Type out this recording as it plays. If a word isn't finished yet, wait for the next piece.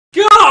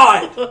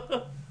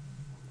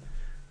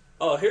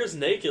Oh, here's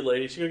naked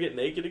lady. She gonna get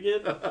naked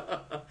again?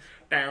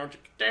 Down.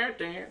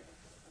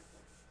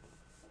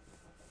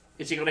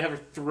 Is she gonna have her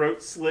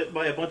throat slit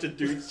by a bunch of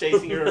dudes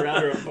chasing her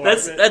around her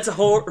apartment? That's her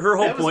whole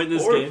that point in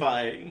was this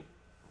horrifying. game.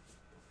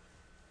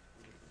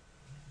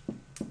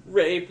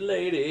 Rape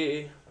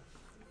lady.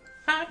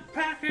 Hot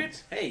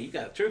pockets. Hey, you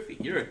got a trophy.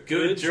 You're a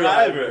good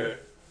driver.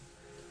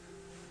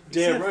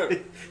 Damn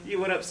right. You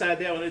went upside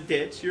down in a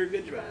ditch. You're a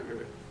good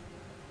driver.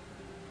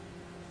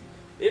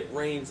 It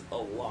rains a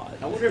lot.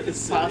 I wonder if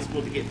it's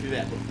possible to get through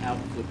that without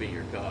flipping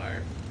your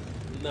car.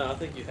 No, I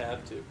think you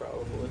have to,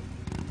 probably.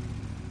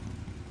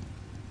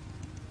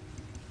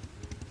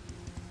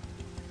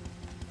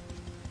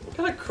 What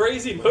kind of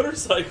crazy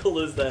motorcycle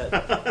is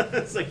that?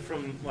 It's like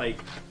from, like...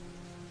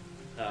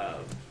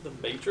 The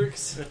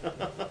Matrix?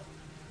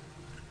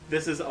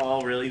 This is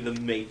all really the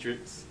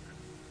Matrix.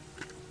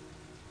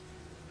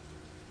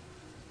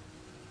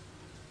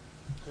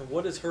 And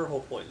what is her whole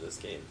point in this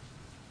game?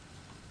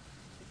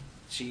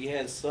 She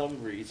has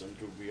some reason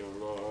to be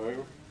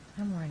alive.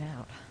 I'm worn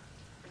out.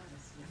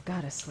 I've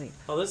got to sleep.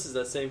 Oh, this is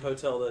that same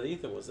hotel that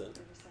Ethan was in.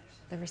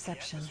 The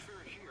reception.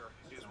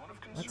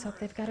 Let's hope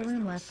they've got a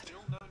room left.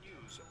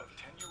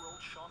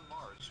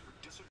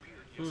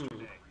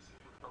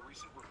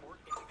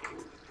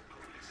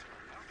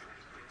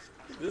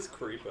 This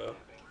creepo.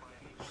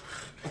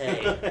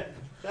 Hey.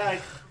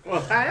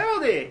 Well,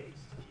 howdy.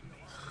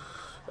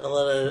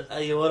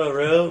 You want a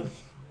room?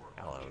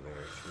 Hello there,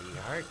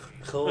 sweetheart.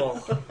 Cool.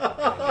 What can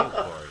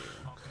I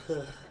do for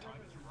you?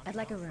 I'd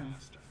like a room.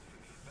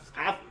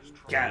 I've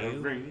got a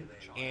ring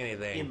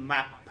Anything. in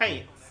my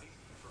pants.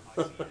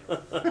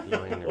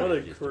 What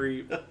a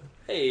creep.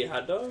 Hey,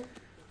 hot dog.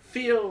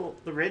 Feel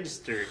the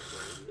register.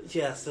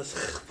 Yes,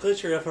 just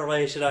put your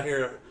information out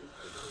here.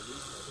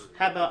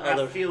 How about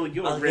I feel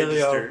your I'll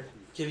register?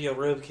 Give you a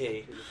room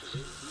key.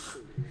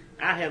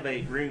 I have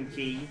a room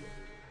key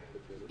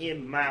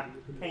in my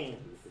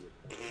pants.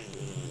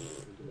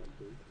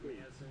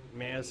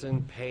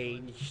 Madison,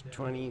 page Oh,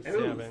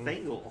 27.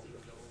 single.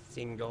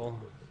 Single.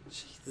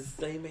 She's the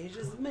same age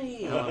as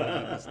me. How long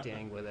will you be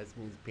staying with us,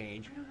 Miss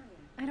Page?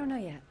 I don't know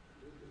yet.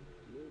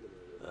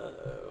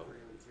 Uh-oh.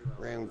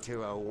 Room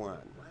 201.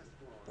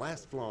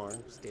 Last floor,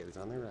 stairs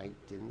on the right,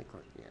 in the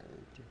courtyard.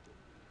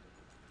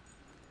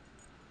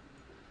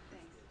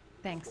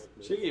 Thanks.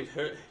 She gave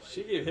him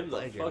the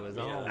Pleasure fuck was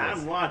me all out.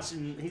 I'm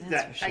watching.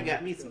 I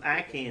got me some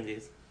eye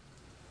candies.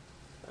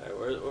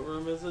 Alright, what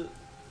room is it?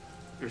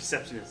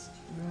 Receptionist.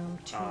 Room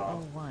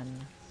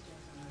 201.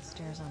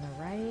 Stairs on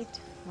the right.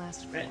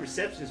 Last floor. That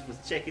receptionist was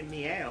checking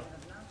me out.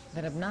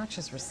 That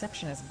obnoxious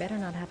receptionist better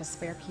not have a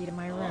spare key to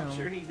my Oh, room. I'm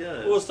sure he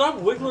does. Well, stop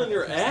wiggling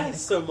your ass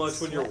so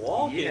much when you're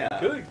walking. Yeah.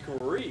 Good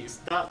grief.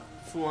 Stop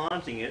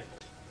flaunting it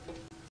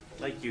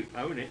like you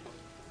own it.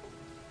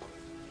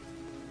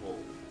 Whoa.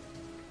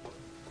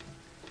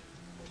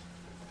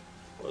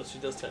 Well, she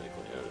does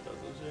technically own it,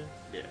 doesn't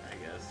she? Yeah, I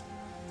guess.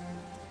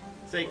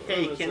 It's like,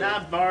 hey, can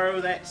I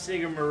borrow that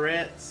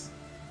cigarettes?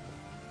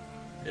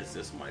 Is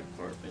this my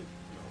apartment?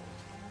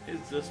 No.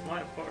 Is this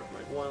my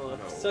apartment? One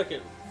left. No.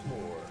 Second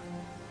floor.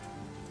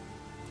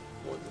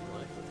 More than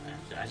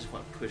likely. I just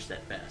want to push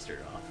that bastard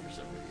off for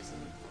some reason.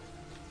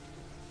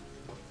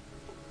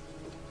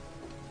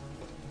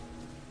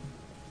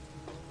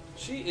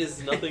 She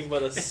is nothing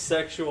but a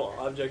sexual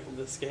object in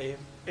this game.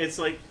 It's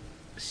like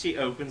she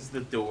opens the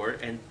door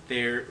and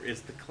there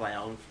is the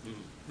clown from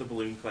the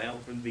balloon clown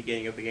from the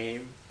beginning of the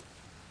game.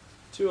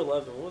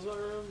 211. What was my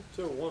room?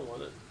 201,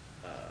 wasn't it?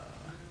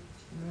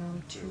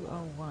 Room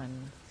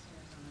 201.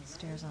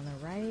 Stairs on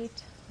the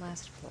right.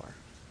 Last floor.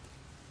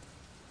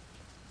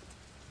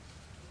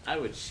 I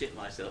would shit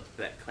myself if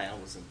that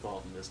clown was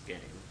involved in this game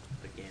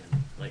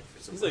again. Like for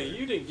some He's like, reason.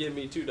 you didn't give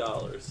me $2.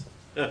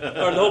 Or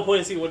the whole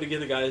point is he wanted to give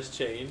the guy his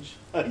change.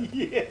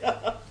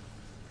 Yeah.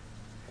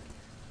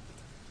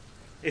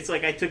 It's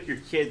like I took your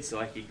kid so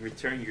I could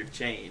return your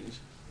change.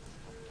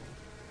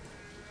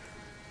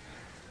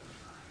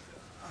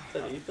 Is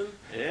that Ethan?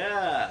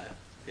 Yeah.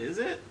 Is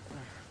it?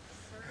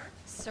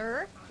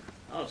 Sir?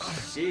 Oh,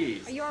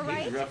 jeez. Are you all He's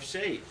right? in rough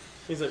shape.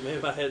 He's like,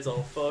 man, my head's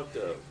all fucked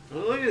up.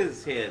 Look at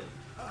his head.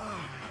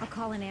 I'll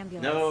call an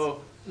ambulance.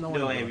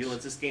 No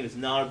ambulance. This game is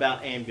not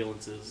about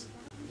ambulances.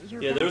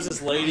 Yeah, there was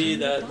this lady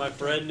that my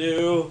friend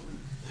knew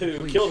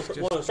who killed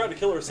her, was trying to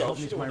kill herself.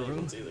 She didn't want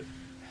ambulance either.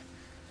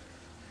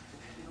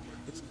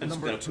 It's I'm just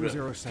number gonna put a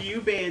 207.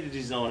 few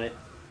bandages on it,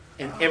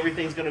 and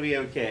everything's gonna be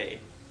okay.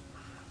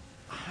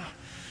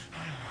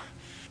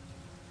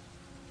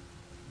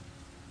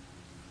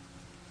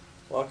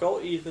 Walk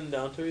all Ethan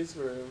down to his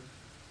room.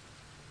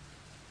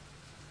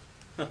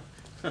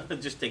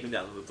 Just take him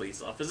down to the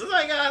police office.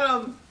 I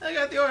got him! I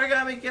got the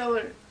origami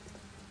killer!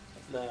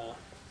 Nah.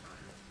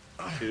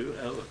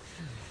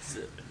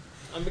 207.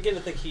 I'm beginning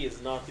to think he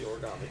is not the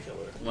origami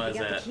killer. Why is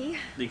You got the that? key?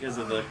 Because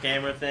of the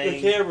camera The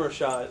thing? camera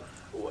shot.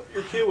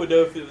 Your kid would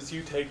know if it was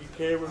you taking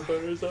camera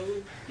photos of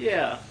him.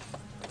 Yeah.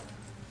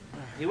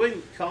 He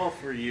wouldn't call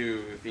for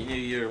you if he knew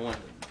you were one.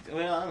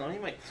 Well, I don't know. He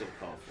might still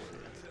call for you.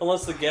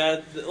 Unless the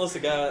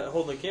guy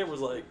holding the camera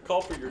was like,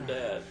 call for your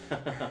dad.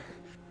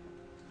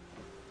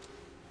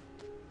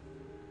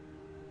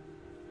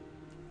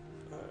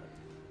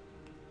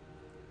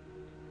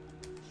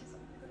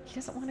 He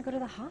doesn't want to go to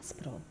the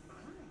hospital.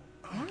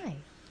 Why?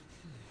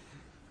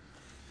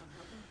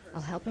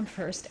 I'll help him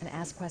first and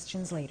ask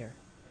questions later.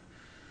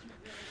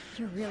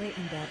 You're really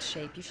in bad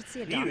shape. You should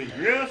see a He doctor.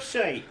 was rough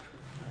shape.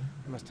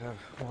 I must have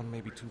one,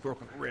 maybe two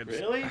broken ribs.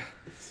 Really?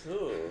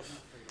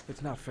 Oof.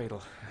 It's not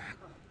fatal.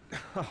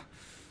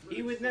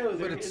 He would know But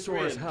they're it's his sore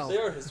as ribs. hell. They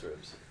are his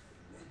ribs.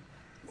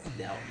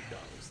 Now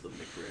McDonald's the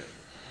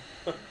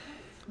McRib.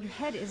 Your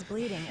head is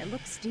bleeding. It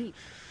looks deep.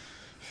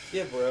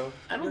 Yeah, bro.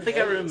 I don't Your think I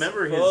head is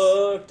remember his.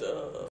 fucked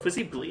up. Was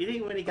he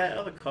bleeding when he got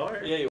out of the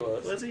car? Yeah, he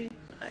was. Was he?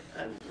 I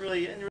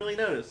didn't really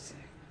notice.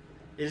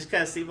 It just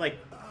kind of seemed like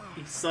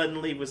he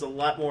suddenly was a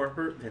lot more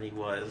hurt than he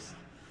was.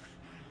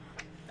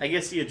 I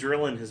guess the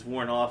adrenaline has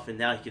worn off, and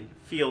now he can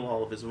feel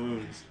all of his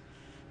wounds.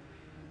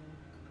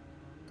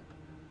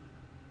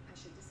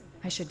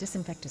 I should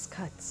disinfect his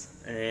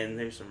cuts. And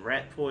there's some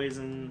rat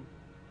poison.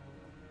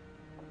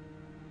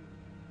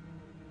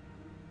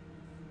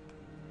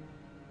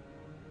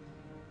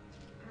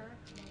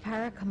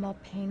 Paracetamol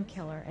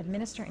painkiller.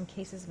 Administer in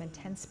cases of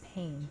intense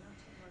pain.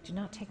 Do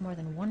not take more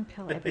than one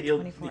pill every He'll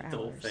 24 need the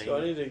whole hours. thing. So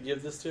I need to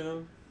give this to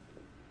him?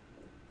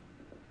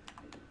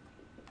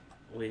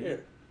 Wait.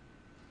 Here.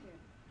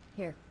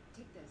 Here.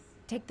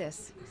 Take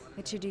this.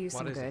 It should do you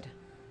some is it? good.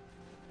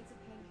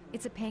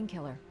 It's a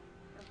painkiller.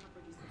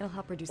 It'll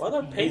help reduce Why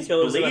the the pain.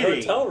 painkillers in a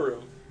bleeding. hotel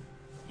room?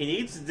 He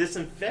needs to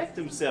disinfect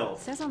It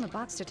himself. says on the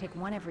box to take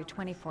one every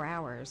 24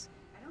 hours.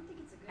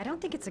 I don't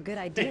think it's a good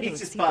idea to He's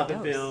just exceed the popping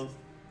dose. pills.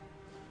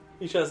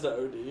 He tries to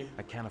OD.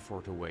 I can't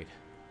afford to wait.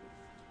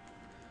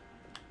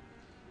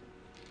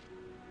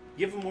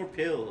 Give him more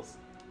pills.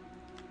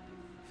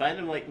 Find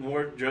him like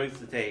more drugs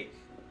to take.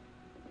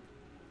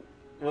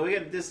 Well, we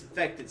gotta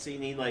disinfect it, so you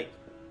need like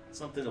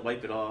something to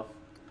wipe it off.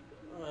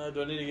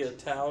 Do I need to get a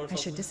towel or I something?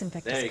 should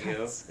disinfect There you his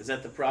go. cuts. Is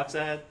that the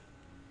peroxide?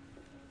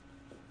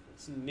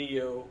 It's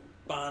Neo.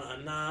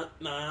 Banana,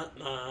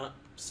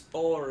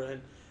 sporin.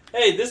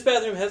 Hey, this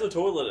bathroom has a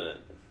toilet in it.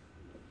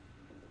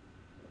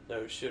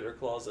 No shitter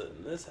closet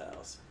in this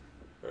house.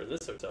 Or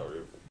this hotel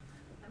room.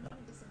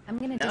 I'm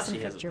going to Now she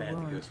has disinfect a your pad that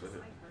wound. goes with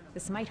it.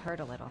 This might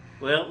hurt a little.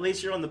 Well, at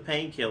least you're on the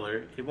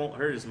painkiller. It won't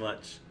hurt as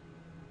much.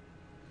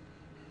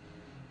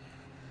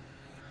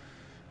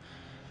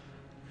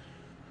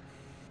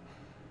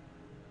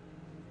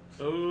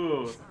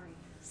 Oh,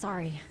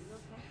 Sorry.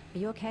 Are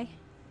you okay?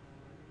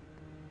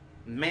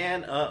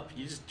 man up.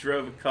 You just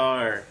drove a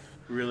car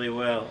really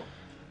well.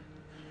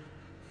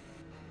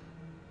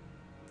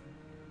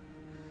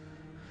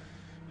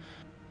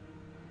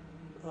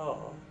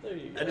 Oh, there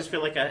you go. I just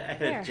feel like I had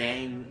There. a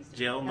Jane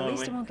Jill At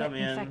least it moment won't get come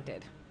in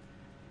infected.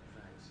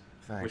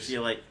 where Thanks. she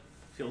like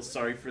feels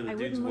sorry for the I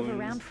dude's wouldn't move wounds.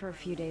 around for a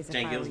few days if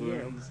Jane I were Gill's you.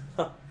 wounds.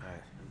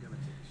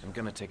 I'm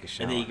gonna take a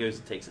shower. And then he goes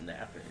and takes a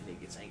nap, and he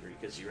gets angry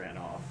because she ran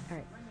off. All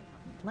right.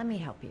 Let me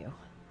help you.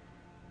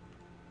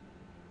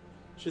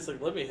 She's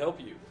like, let me help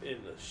you in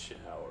the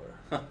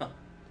shower.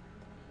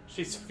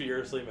 She's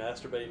furiously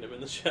masturbating him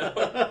in the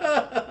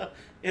shower.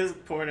 His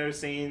porno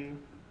scene.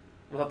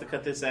 We'll have to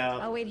cut this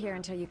out. I'll wait here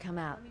until you come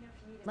out.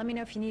 Let me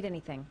know if you need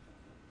anything.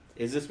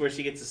 Is this where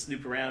she gets to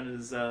snoop around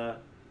his, I'll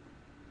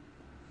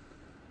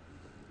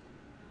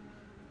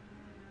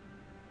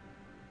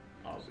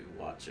be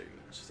watching.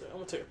 She's like, I'm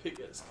gonna take a peek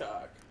at his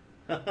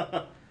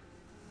cock.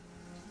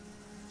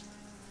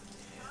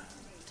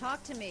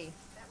 Talk to me.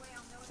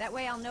 That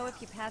way I'll know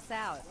if you pass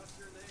out.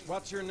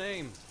 What's your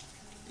name?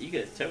 You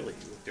could have totally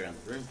looked around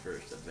the room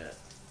first, I bet.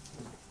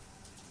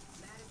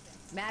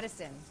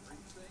 Madison.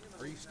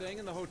 Are you staying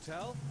in the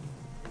hotel?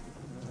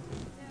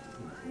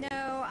 No,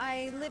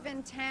 I live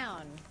in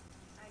town.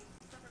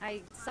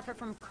 I suffer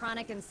from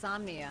chronic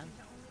insomnia.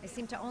 I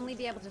seem to only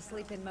be able to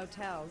sleep in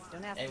motels.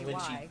 Don't ask And me when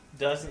why. she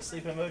doesn't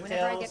sleep in motels,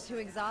 Whenever I get too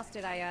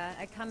exhausted,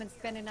 I come and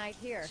spend a night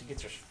here. she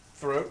gets her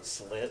throat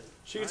slit.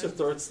 She gets her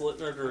throat slit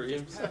in her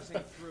dreams. Passing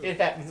through. It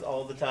happens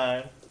all the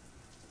time.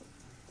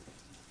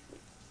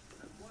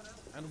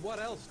 And what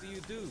else do you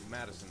do,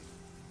 Madison?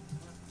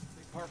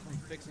 Apart from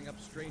fixing up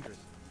strangers.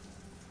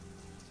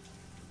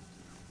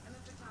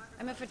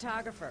 I'm a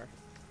photographer.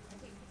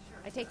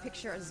 I take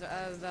pictures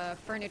of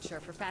furniture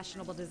for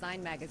fashionable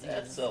design magazines.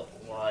 That's a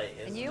lie,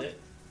 isn't And you? it?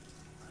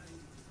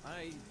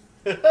 I...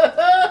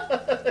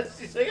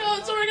 She's like, oh,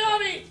 it's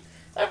origami!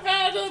 I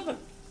found him!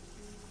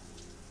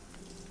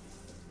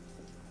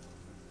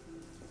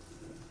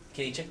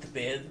 Can you check the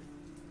bed?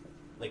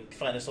 Like,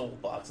 find this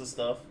old box of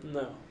stuff?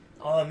 No.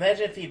 Oh,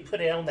 imagine if he put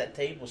it on that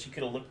table, she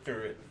could have looked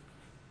through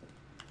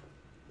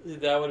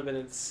it. That would have been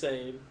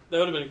insane. That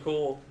would have been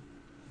cool.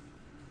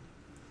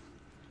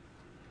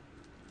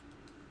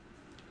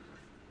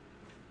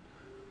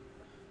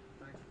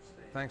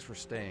 Thanks for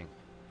staying.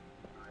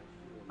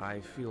 I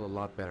feel a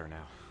lot better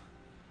now.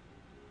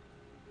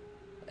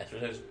 That's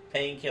where those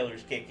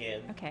painkillers kick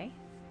in. Okay.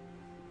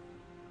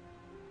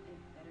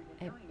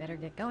 I better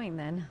get going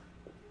then.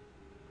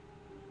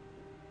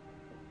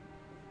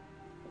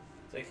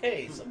 It's like,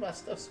 hey, some of my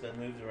stuff's been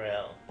moved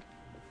around.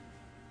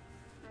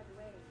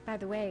 By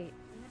the way,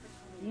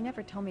 you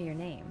never told me your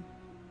name.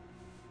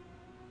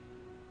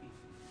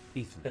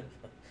 Ethan.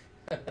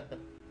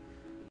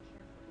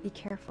 Be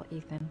careful,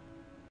 Ethan.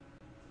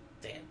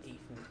 Damn,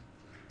 Ethan.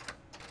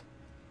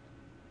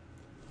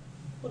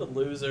 What a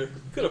loser.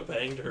 Could have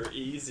banged her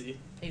easy.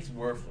 He's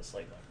worthless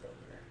like my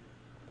brother.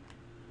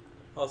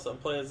 Also, I'm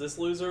playing as this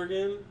loser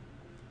again.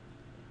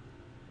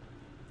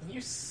 You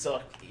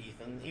suck,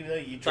 Ethan. Even though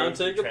you Trying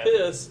tried to take a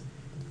piss.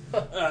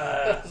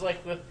 I was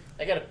like,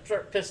 I gotta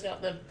start pissing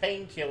out them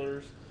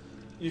painkillers.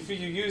 If you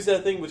use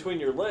that thing between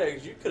your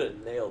legs, you could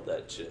have nailed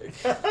that chick.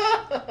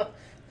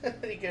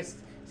 He goes,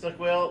 it's like,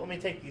 well, let me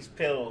take these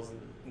pills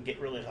and get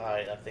really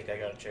high. I think I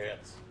got a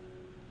chance.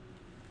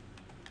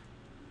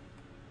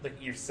 Look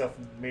at yourself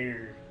in the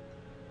mirror.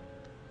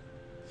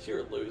 You're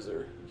a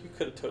loser. You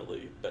could have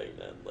totally banged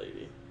that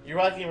lady. You're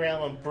walking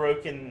around on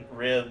broken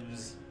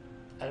ribs.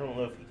 I don't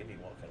know if you could be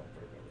walking on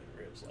broken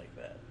ribs like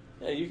that.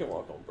 Yeah, you can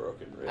walk on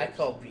broken ribs. I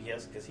call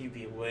BS because he'd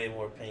be in way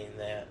more pain than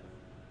that.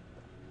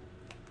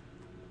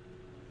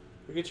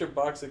 Go get your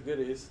box of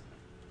goodies.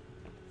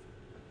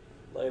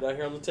 Lay it out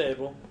here on the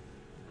table.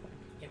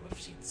 Yeah, what if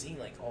she'd seen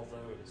like all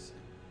those?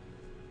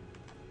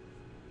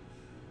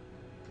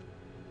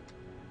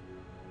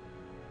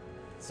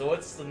 So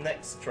what's the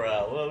next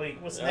trial?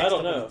 What's I next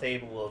don't up on know. the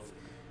table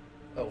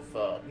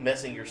of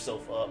messing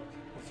yourself up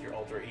with your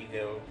alter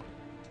ego?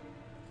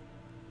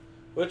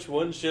 Which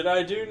one should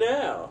I do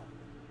now?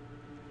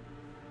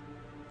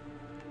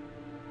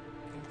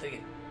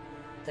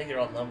 Take it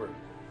on number.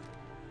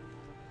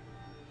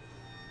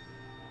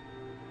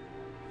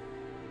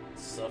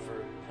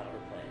 Suffer power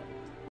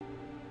plant.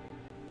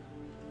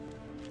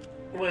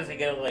 What is he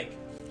gonna like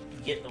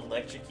get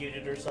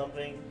electrocuted or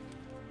something?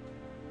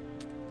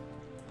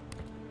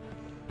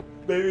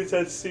 Maybe it's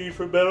that scene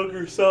from Metal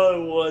Gear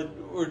Solid 1,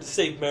 or to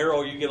save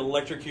Meryl, you get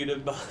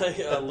electrocuted by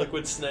a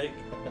liquid snake.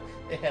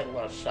 It had a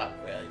lot of shock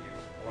value.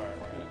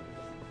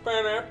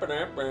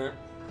 Ba-da-ba-da-ba.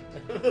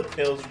 The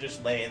pills are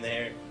just laying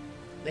there.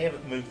 They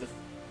haven't moved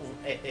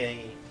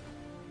any.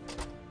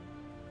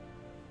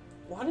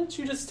 Why didn't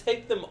you just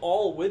take them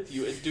all with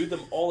you and do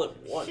them all at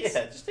once?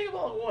 Yeah, just take them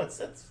all at once.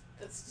 That's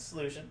the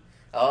solution.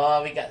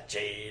 Oh, we got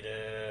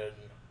Jaden.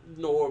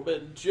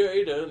 Norman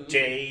Jaden.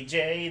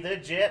 JJ the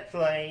jet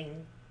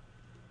plane.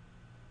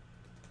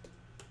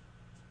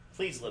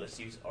 Please let us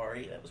use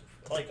Ari. That was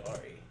like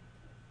Ari.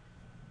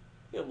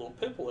 He had a little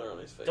pimple there on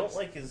his face. Don't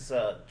like his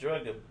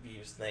drug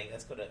abuse thing.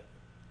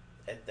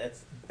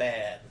 That's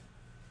bad.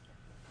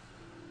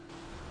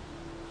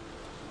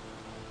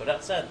 But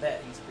outside of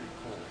that, he's pretty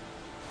cool.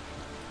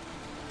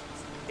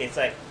 It's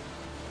like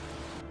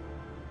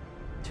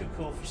too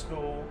cool for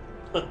school.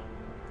 That's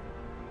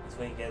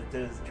when he gotta do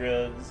his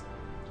drugs.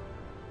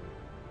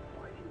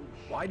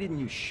 Why didn't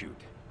you shoot?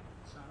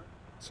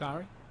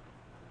 Sorry?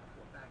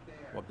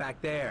 Well,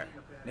 back there.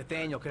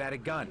 Nathaniel could have had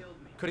a gun.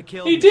 Could have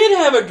killed He me. did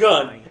have a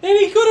gun, and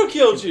he could have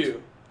killed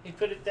you. He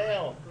put it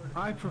down.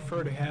 I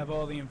prefer to have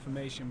all the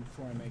information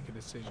before I make a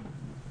decision.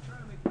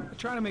 I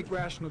try to make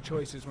rational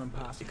choices when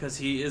possible. Because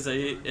he is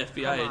a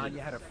FBI Come on, agent.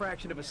 you had a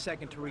fraction of a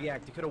second to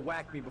react. You could have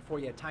whacked me before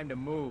you had time to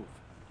move.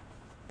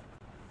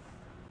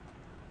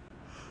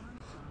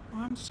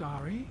 I'm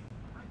sorry.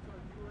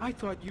 I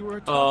thought you were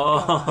a tough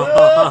Oh.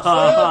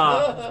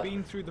 guy. I was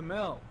being through the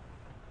mill.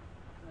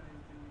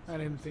 I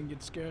didn't think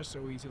you'd scare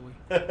so easily.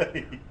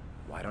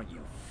 Why don't you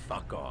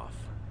fuck off,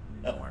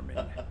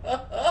 Norman?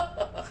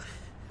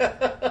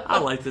 I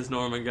like this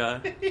Norman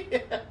guy.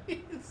 Yeah,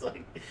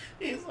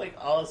 he's like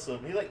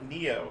awesome. He's like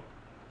Neo.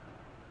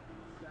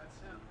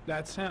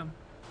 That's him.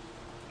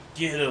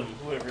 Get him,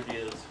 whoever it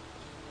is.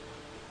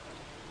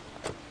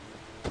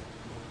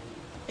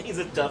 He's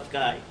a tough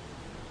guy.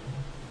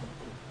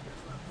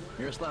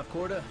 Miroslav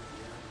Korda?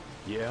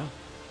 Yeah?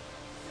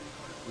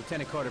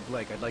 Lieutenant Carter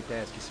Blake, I'd like to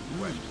ask you some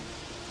questions.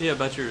 Yeah,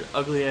 about your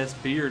ugly ass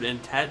beard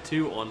and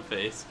tattoo on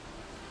face.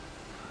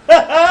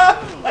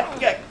 I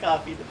got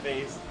coffee in the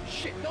face.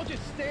 Shit, don't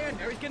just stand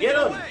there. He's gonna Get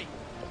get him. away.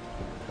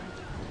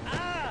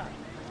 Ah!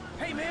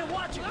 Hey, man,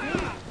 watch it.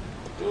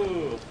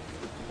 Ooh.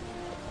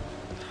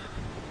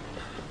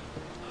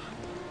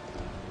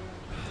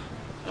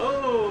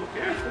 Oh,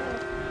 careful.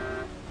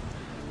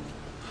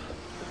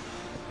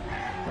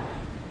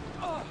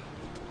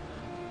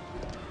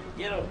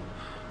 Get him.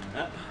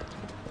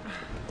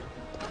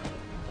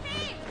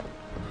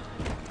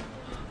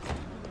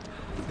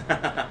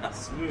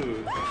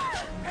 Smooth.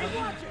 Hey,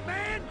 watch it,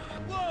 man.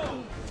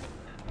 Whoa!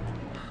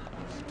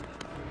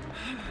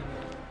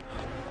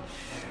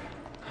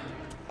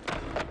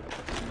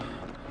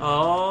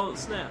 Oh,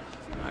 snap.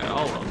 I got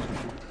all of them.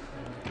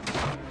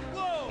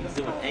 Whoa! He's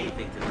doing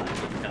anything to not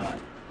get caught.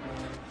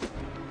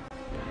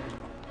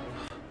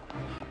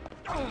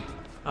 Oh,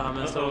 I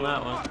messed up on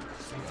that one.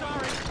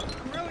 Sorry,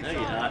 I'm really No,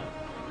 sorry. you're not.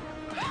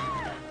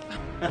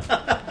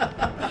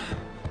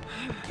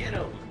 Get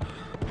him.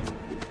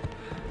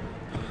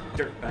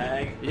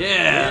 Dirtbag.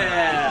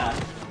 Yeah! Yeah.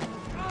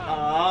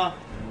 Aw.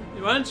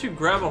 Why didn't you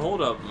grab a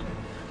hold of him?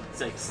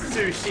 It's like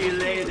sushi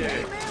later.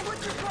 Hey, man, what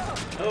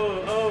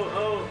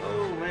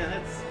Oh, man,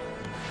 that's...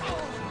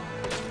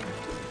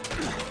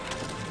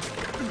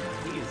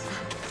 He's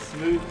a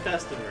smooth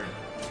customer.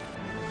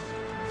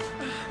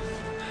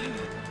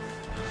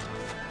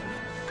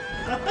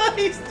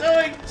 He's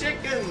throwing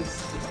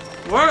chickens!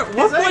 What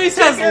that place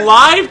chickens? has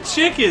live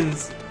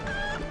chickens?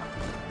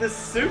 The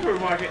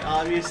supermarket,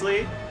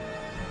 obviously.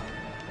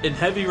 In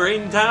Heavy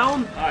Rain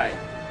Town? Alright,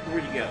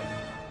 where'd you go?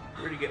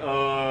 Where'd you go?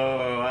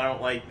 Oh, I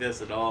don't like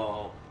this at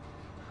all.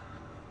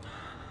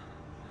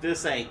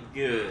 This ain't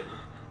good.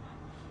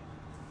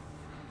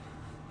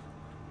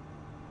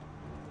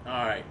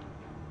 Alright.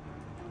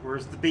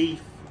 Where's the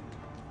beef?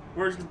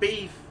 Where's the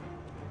beef?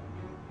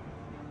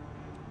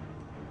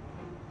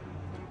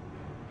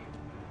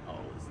 Oh,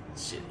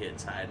 this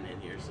shithead's hiding in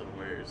here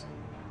somewheres.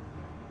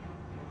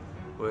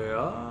 Where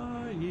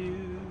are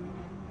you?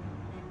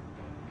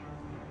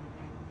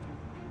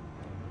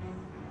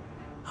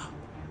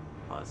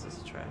 Oh, this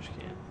is a trash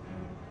can.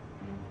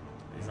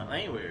 He's not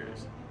anywhere.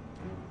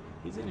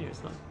 He's in here,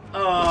 son.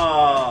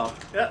 Oh!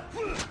 Yep.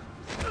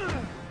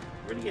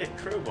 Where'd you get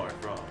a crowbar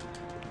from?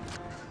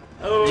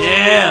 Oh!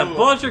 Yeah!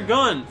 Pull out your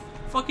gun!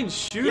 Fucking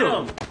shoot Get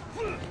him!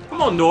 him!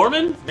 Come on,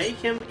 Norman! Make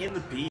him in the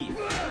beef.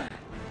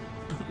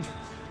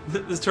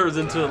 This turns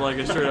into like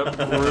a straight up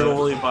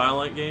brutally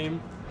violent game.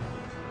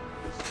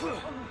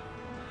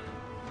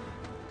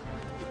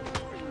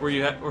 Where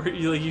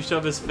you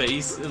shove his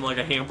face in like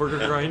a hamburger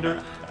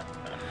grinder.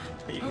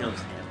 Here comes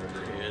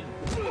Hamburger Head.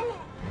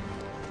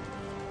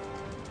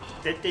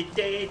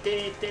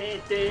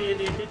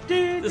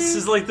 This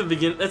is like the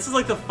begin. This is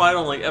like the fight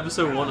on like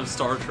episode 1 of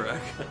Star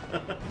Trek,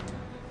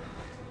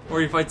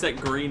 where he fights that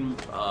green.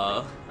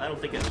 I don't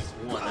think it was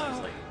one. That was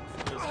like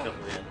it was a couple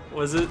in.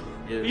 Was it?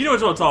 Yeah. You know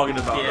what I'm talking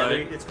about, Yeah,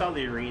 right? it's called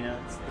the Arena.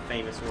 It's the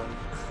famous one.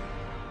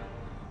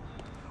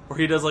 Where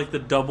he does like the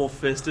double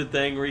fisted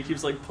thing, where he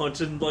keeps like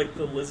punching like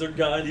the lizard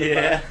guy in the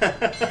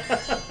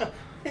back.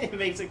 He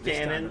makes a This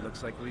time cannon. it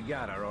looks like we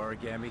got our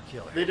origami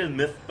killer. They did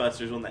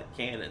Mythbusters on that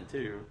cannon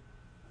too.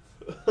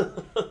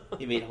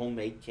 He made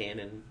homemade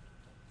cannon.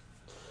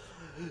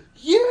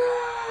 Yeah.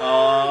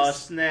 Oh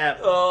snap!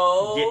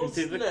 Oh,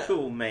 Getting to the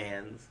cool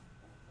mans.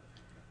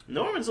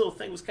 Norman's little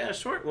thing was kind of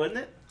short, wasn't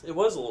it? It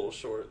was a little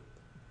short.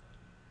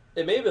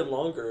 It may have been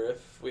longer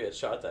if we had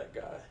shot that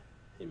guy.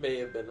 He may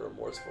have been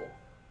remorseful.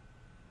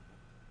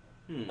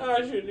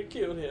 I shouldn't have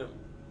killed him.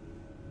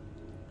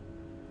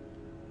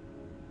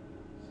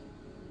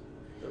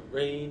 The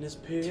rain is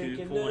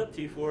picking up.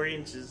 2.24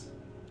 inches.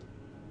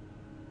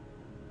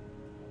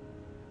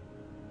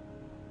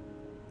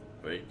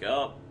 Wake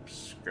up,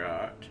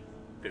 Scott.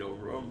 Get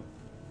over him.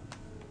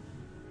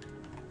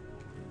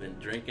 Been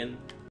drinking.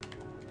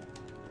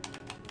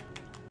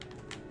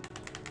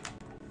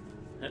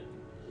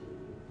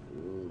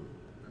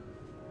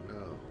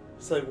 No.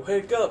 It's like,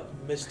 wake up,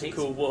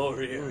 mystical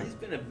warrior. He's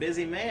been a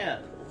busy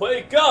man.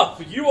 Wake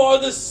up! You are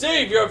the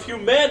savior of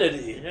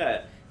humanity!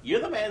 Yeah, you're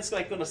the man that's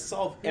like going to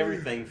solve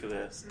everything for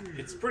this.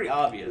 It's pretty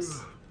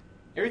obvious.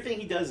 Everything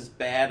he does is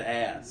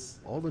badass.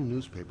 All the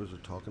newspapers are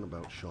talking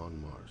about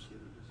Sean Mars,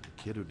 the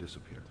kid who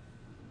disappeared.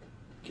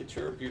 Get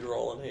your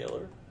butyrol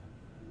inhaler.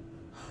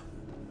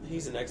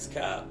 He's an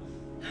ex-cop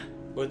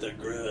with a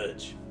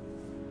grudge.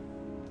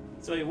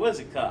 So he was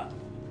a cop.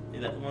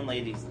 That one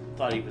lady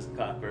thought he was a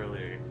cop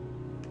earlier.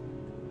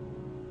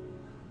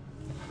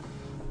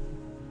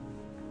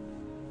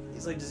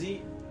 He's like, does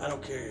he? I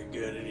don't carry a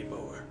gun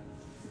anymore.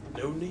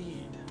 No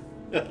need.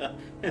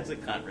 That's a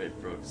Conrad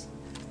Brooks.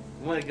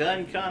 You want a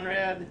gun,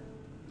 Conrad?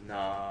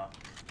 Nah.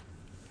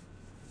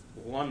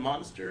 One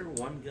monster,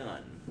 one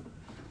gun.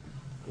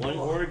 One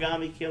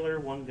origami killer,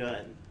 one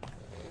gun.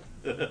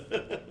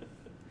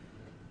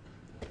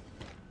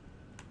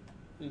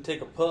 You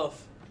take a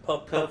puff.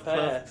 Puff, Puff,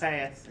 pass.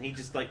 pass. And he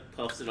just like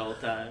puffs it all the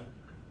time.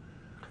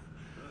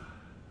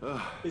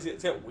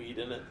 It's got weed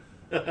in it.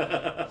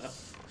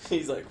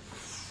 He's like,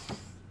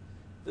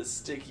 the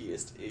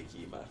stickiest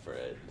icky, my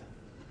friend.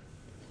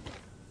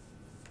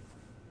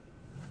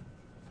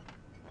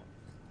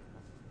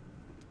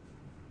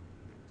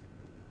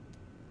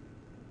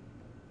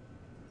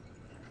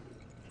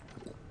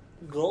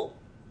 Gulp.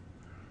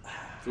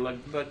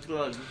 Glug, glug,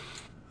 glug.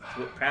 That's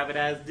what private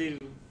eyes do.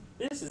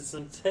 This is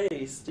some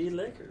tasty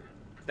liquor.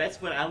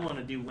 That's what I want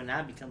to do when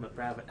I become a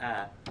private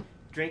eye.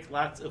 Drink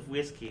lots of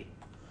whiskey.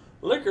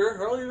 Liquor?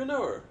 I don't even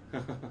know her.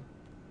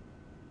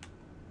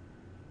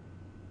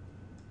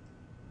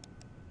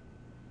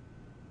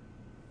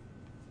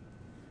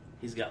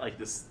 He's got like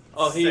this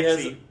he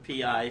sexy has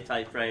PI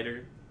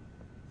typewriter.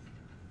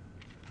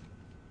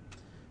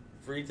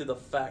 Read to the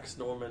facts,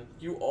 Norman.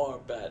 You are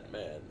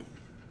Batman.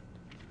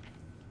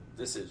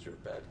 This is your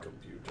bad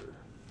computer.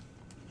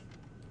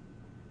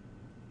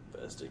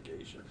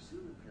 Investigation.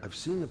 I've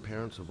seen the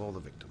parents of all the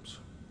victims.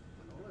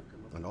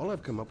 And all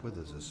I've come up with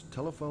is this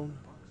telephone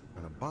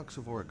and a box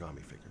of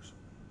origami figures.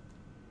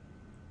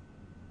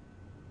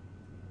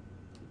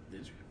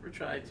 Did you ever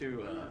try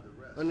to,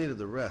 I needed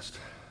the rest.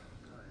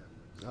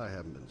 I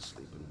haven't been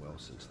sleeping well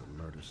since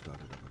the murder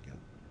started up again.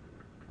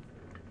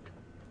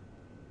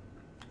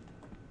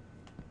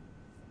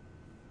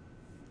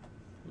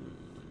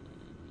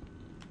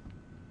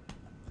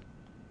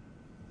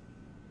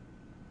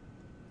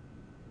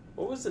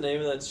 What was the name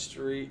of that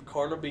street?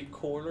 Carnaby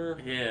Corner?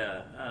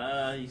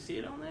 Yeah. You see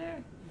it on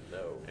there?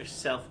 No. There's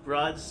South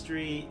Broad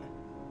Street.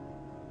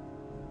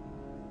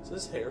 Is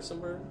this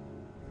Harrisonburg?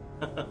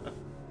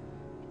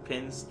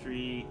 Penn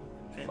Street.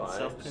 Fine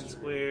South Penn Street.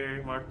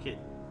 Square. Market.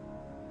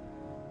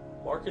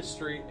 Market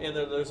Street, and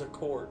then there's a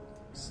court.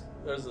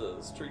 There's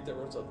a street that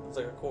runs up. It's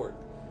like a court.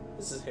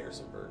 This is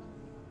Harrisonburg.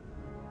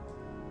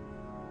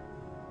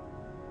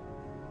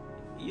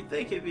 You'd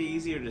think it'd be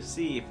easier to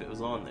see if it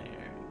was on there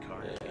in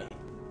Carnaby. Yeah.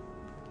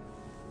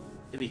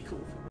 It'd be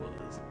cool if it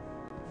was.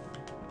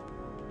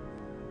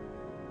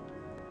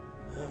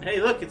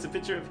 Hey, look! It's a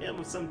picture of him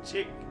with some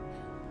chick.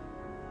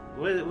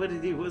 What did he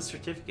do? What's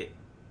certificate?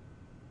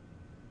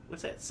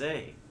 What's that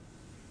say?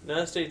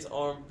 United States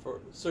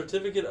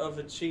Certificate of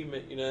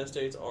Achievement, United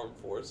States Armed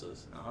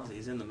Forces. Oh,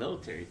 he's in the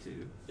military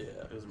too. Yeah.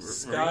 Those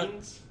Scott.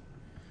 Marines?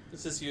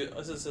 This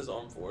says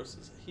Armed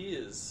Forces. He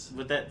is.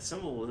 With that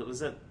symbol, was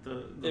that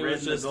the It red was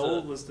and the just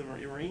gold the- was the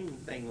Marine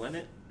thing, wasn't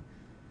it?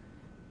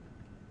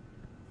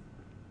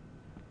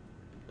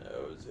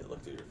 No,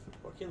 look through your.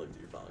 I can't look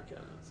through your file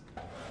cabinets.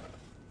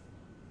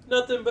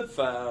 Nothing but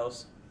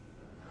files.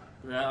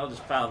 Well, I'll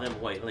just file them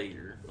away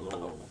later.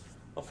 Oh.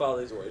 I'll file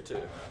these away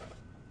too.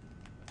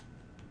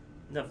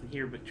 Nothing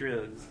here but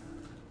drugs.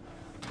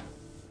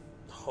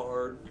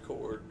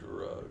 Hardcore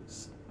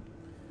drugs.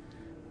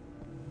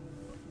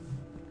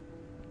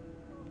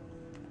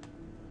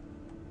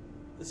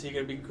 Is he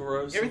gonna be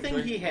gross? and Everything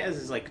drink- he has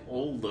is like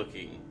old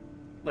looking.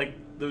 Like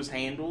those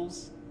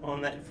handles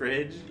on that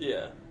fridge.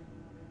 Yeah.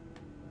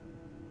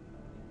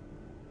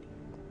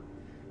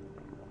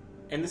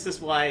 And this is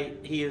why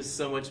he is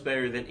so much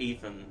better than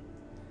Ethan.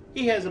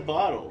 He has a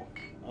bottle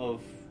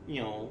of,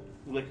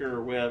 liquor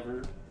or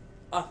whatever.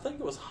 I think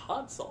it was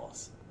hot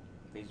sauce.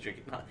 He's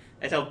drinking hot.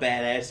 That's how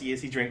badass he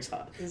is. He drinks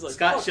hot. He's like,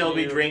 Scott "Fuck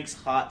Shelby you." drinks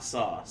hot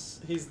sauce.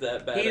 He's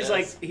that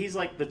badass. He's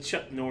like the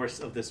Chuck Norris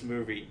of this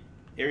movie.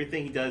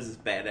 Everything he does is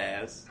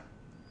badass.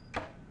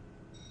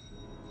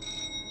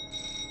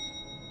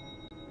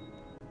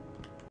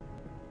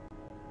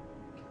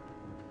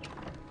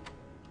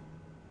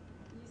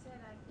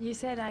 You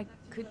said I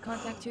could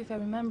contact you if I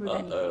remembered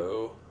anything.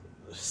 Uh-oh.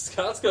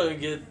 Scott's gonna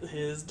get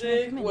his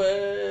dick come in?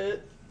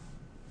 wet.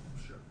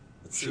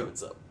 Let's see Sure.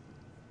 what's up.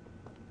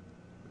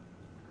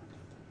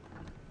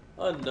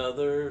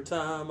 Another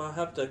time I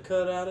have to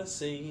cut out a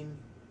scene.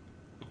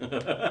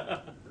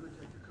 Let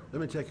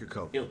me take your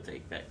coat. He'll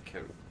take that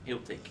coat. He'll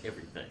take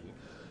everything.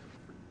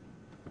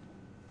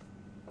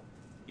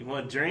 You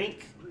want a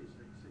drink?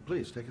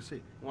 Please, take a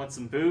seat. Want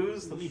some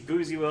booze? Let me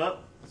booze you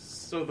up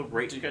so the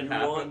rape Do can you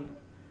happen. want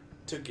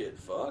to get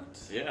fucked?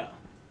 Yeah.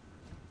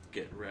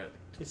 Get wrecked.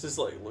 He's just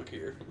like, look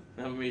here.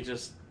 Let me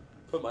just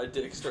Put my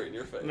dick straight in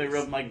your face. let me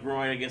rub my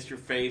groin against your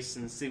face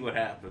and see what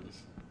happens.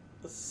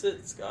 Let's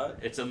sit, Scott.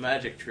 It's a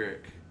magic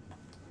trick.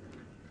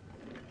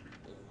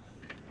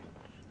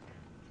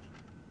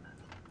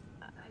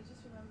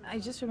 I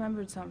just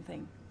remembered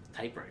something.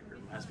 Typewriter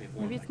reminds me of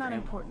one Maybe of it's my not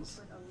grandma's.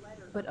 important,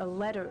 but a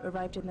letter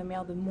arrived in the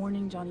mail the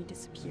morning Johnny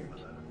disappeared.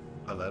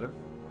 A letter?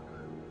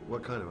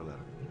 What kind of a letter?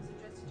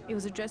 It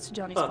was addressed to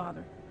Johnny's Huh.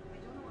 father.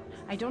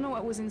 I don't know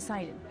what was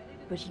inside it,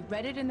 but he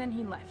read it and then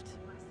he left.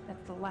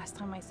 That's the last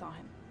time I saw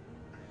him.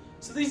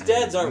 So these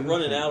dads aren't You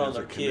running think out on there's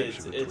their a kids.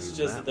 connection It's between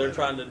just that they're letter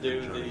trying to do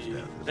and Johnny's the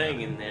death?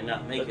 Thing and they're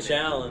not making it.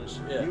 challenge.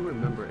 Yeah. Do you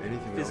remember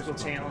anything else Physical about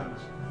the challenge.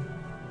 letters?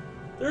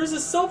 There's a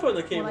cell phone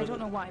that came Well, I with don't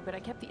it. know why, but I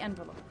kept the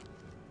envelope.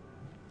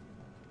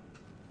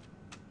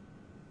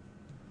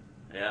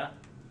 Yeah?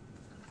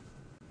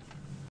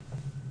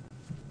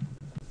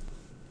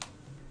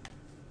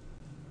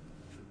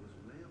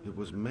 It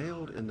was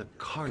mailed in the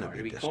Carnaby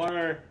Carnaby district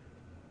Corner.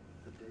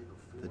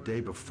 the day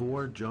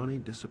before Johnny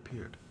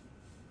disappeared.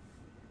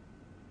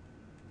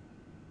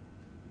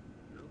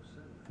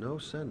 No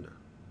sender.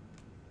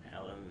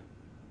 Alan.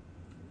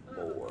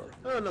 More.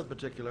 Oh, nothing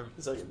particular.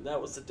 It's like,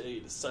 that was the day you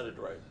decided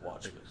to write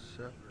Watchmen.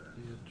 Except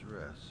the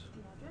address.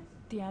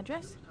 The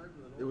address?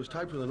 It was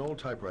typed with an old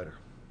typewriter.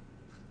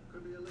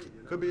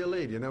 Could be a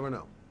lead, you never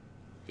know.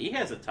 He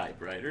has a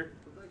typewriter.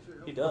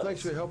 He Well, does.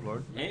 thanks for your help,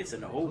 Lord. And it's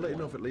an I'll old let you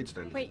know one. if it leads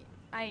to anything. Wait,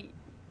 I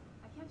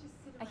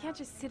can't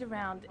just sit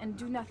around and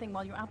do nothing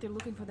while you're out there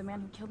looking for the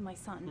man who killed my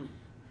son.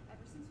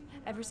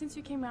 Ever since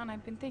you came around,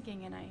 I've been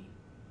thinking, and I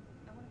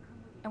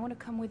want to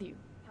come with you.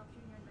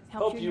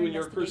 Help you in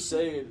your investigation.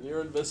 crusade, in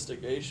your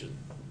investigation.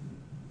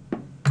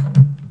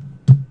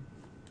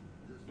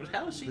 But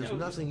how does she There's know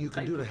nothing you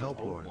can do to type help,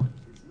 was an old Lord. one?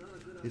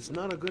 It's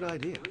not a good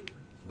idea.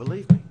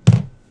 Believe me.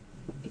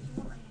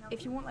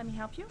 If you won't let me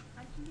help you,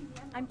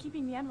 I'm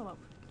keeping the envelope.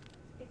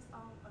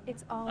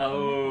 It's all.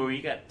 Oh,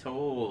 you got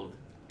told.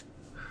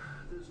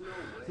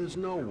 There's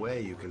no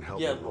way you can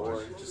help Yeah, me, Lord.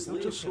 Lord, just You'll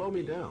leave just him. slow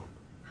me down.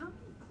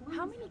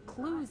 How many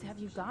clues have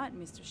you got,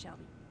 Mr.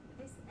 Shelby?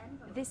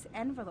 This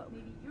envelope.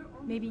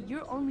 Maybe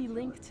your only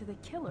link to the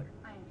killer.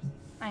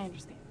 I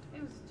understand.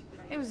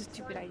 It was a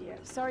stupid idea.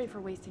 Sorry for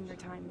wasting your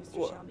time, Mr.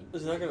 What? Shelby.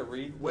 Is he not going to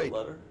read Wait. the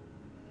letter?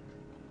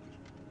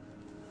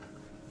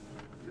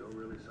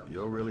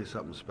 You're really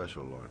something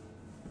special, Lord.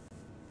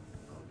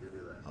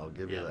 I'll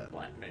give you Yeah, that.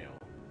 blackmail.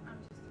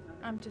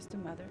 I'm just a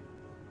mother.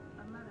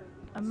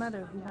 A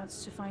mother who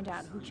wants to find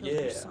out who killed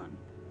her Yeah. son.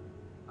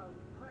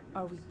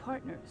 Are we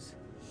partners?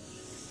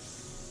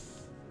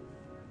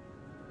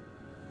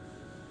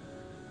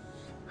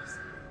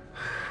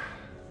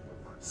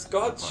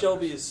 Scott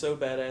Shelby is so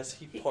badass.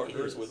 He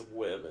partners with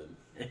women.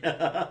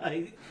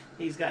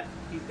 he's got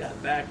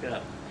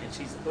backup, and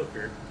she's a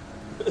hooker.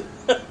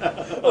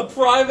 A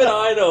private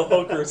eye to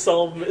hooker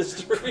solve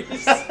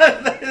mysteries.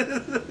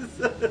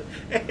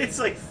 It's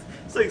like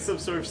some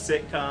sort of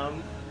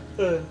sitcom.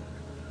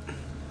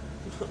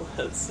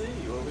 Let's see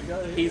what we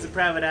got here. He's a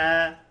private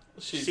eye.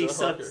 She's She a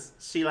sucks. hooker.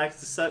 She likes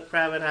to suck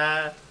private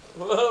eye.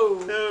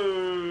 Whoa!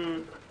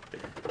 No.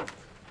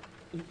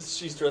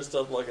 She's dressed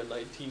up like a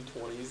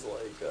 1920s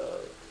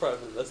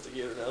private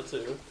investigator now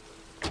too.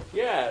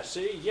 Yeah,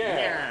 see,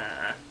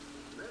 yeah.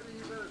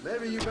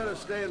 Maybe you better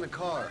stay in the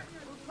car.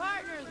 We're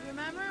partners,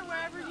 remember?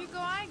 Wherever you go,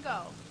 I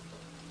go.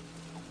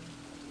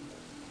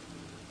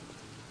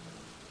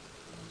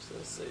 Just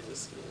gonna save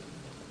this game.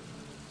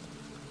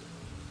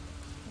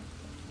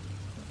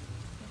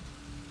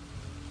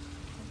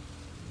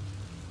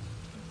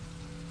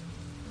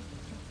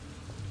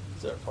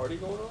 Is there a party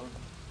going on?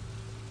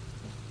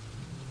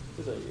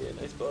 Is that, yeah,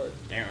 nice bar.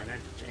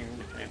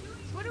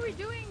 What are we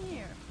doing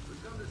here?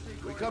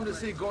 We come to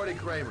see Gordy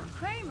Kramer.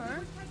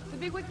 Kramer? The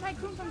bigwig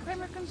tycoon from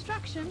Kramer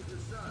Construction?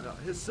 No,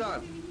 his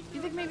son.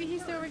 You think maybe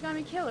he's the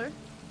origami killer?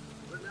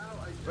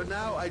 But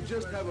now I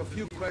just have a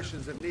few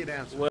questions that need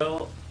answers.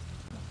 Well,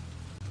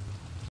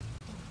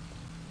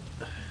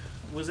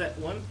 was that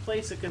one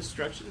place a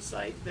construction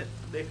site that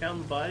they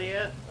found the body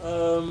at?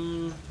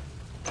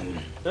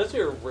 That's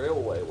your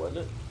railway,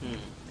 wasn't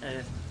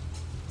it?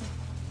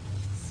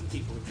 Some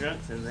people drunk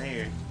in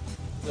there.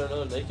 Is there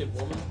another naked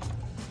woman?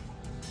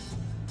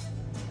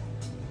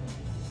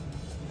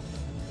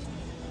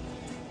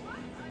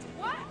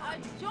 What a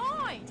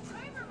joint!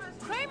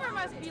 Kramer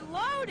must be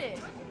loaded.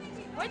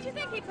 What do you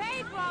think he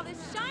paid for all this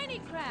shiny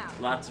crap?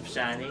 Lots of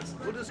shinies.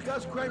 We'll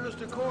discuss Kramer's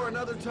decor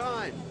another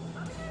time.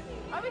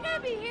 Are we gonna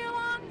be here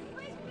long?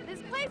 This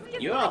place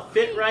gets You all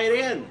fit right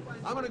in.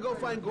 I'm gonna go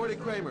find Gordy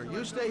Kramer.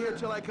 You stay here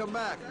till I come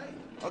back.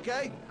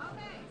 Okay?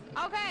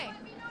 Okay.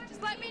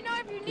 Just let me know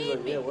if you He's need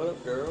like, me. yeah, what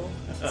up, girl?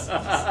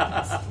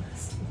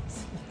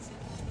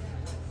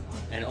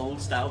 An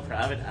old style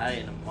private eye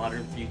in a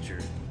modern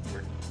future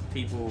where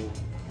people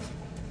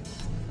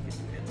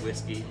get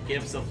whiskey.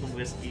 Give himself some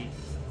whiskey.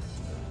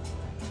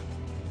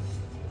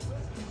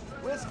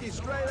 Whiskey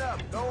straight up,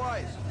 no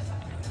ice.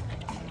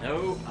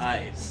 No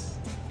ice.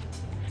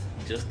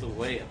 Just the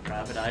way a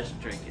private eye should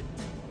drink it.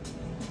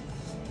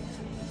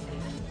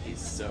 He's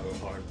so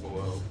hard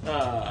boiled.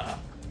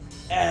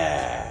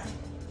 I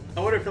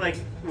wonder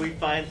if we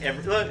find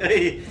look,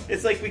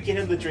 it's like we get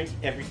him to drink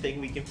everything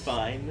we can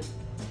find.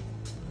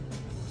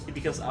 He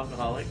becomes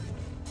alcoholic.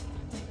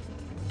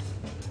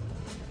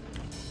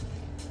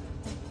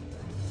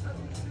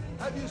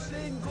 Have you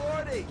seen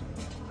Gordy?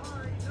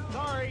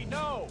 Sorry,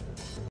 no.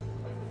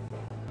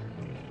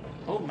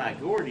 Oh my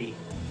Gordy.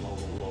 Whoa,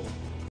 whoa, whoa.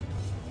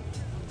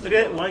 Look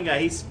at that one guy,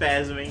 he's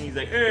spasming, he's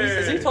like,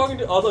 Is he talking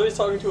to? Although he's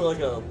talking to like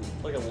a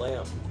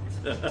lamp.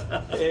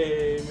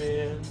 Hey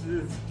man,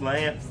 this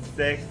lamp's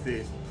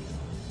sexy.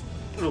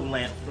 Little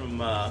lamp from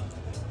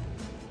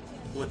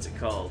what's it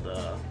called?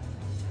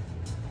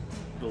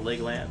 The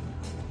leg lamp.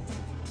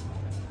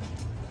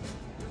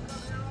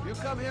 You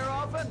come here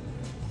often?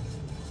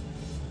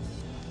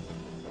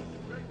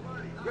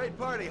 Great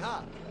party,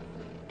 huh?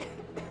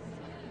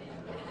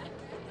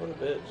 what a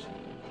bitch.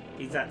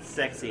 He's not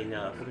sexy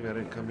enough. I think I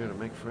didn't come here to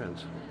make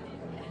friends.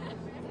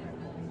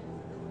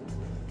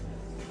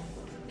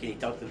 Can he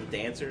talk to the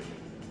dancer?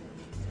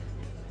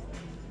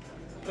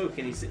 Oh,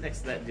 can he sit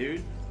next to that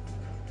dude?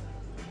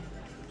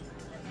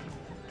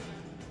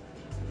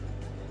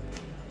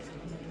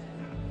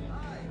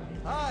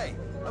 Hi,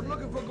 I'm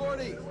looking for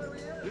Gordy.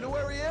 You know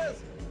where he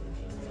is?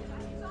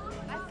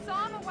 I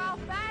saw him a while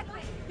back.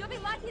 You'll be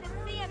lucky to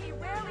see him. He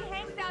rarely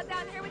hangs out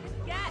down here with his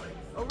guests.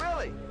 Oh,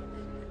 really?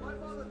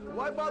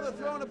 Why bother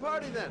throwing a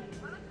party then?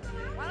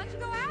 Why don't you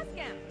go ask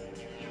him?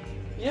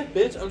 Yeah,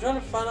 bitch. I'm trying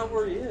to find out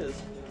where he is.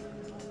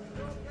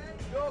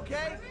 You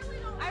okay?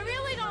 I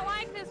really don't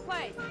like this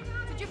place.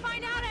 Did you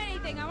find out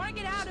anything? I want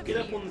to get out of Get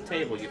here. up on the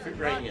table, you fit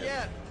right Not in.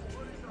 yet.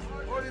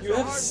 Gordy's You a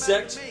have hard man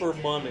sex to meet. for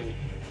money.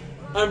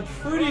 I'm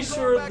pretty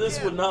sure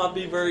this would not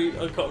be very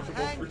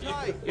uncomfortable for you.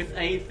 If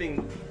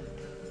anything,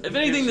 If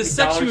anything, the There's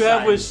sex dollar you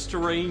have with signs.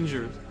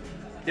 strangers.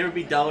 there would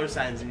be dollar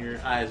signs in your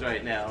eyes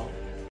right now.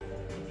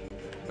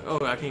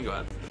 Oh, I can go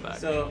out to the back.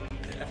 So,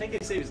 I think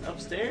they say he was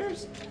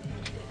upstairs?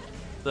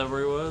 Is that where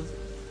he was?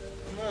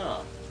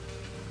 No.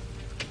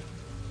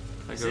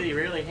 I They go, said he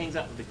rarely hangs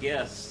out with the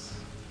guests.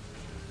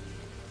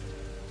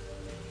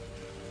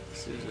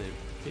 Susan,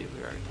 people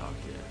already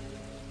talked here.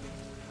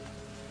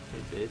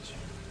 Hey, bitch.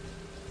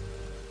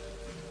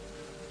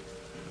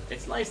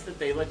 It's nice that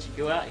they let you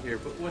go out here,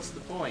 but what's the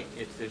point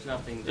if there's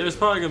nothing to There's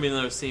probably gonna be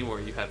another scene where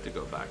you have to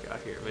go back out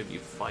here. Maybe you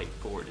fight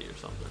Gordy or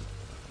something.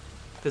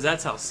 Because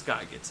that's how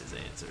Scott gets his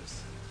answers.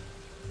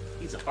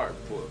 He's a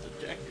hard-boiled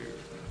detective.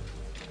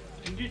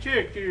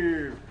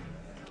 Detective.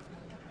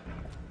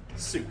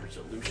 Super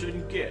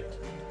solution get.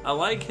 I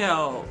like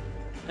how,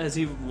 as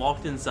he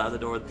walked inside the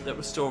door, that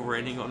was still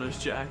raining on his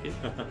jacket.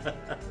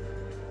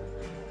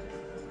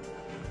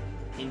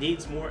 He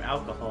needs more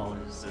alcohol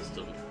in his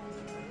system.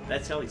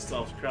 That's how he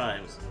solves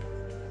crimes.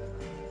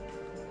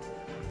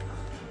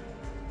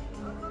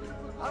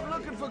 I'm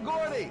looking for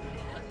Gordy.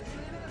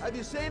 Have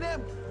you seen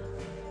him?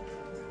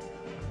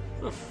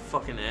 What a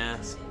fucking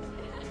ass.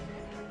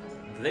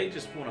 They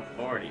just want to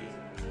party.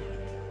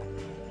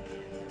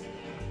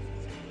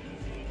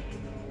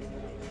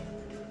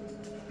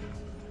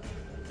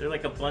 They're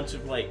like a bunch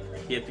of like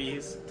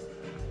hippies.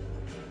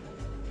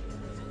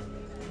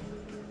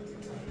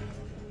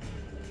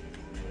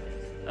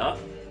 Oh,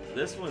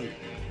 this one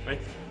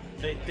right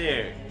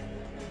there.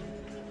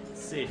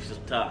 Let's see if she'll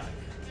talk.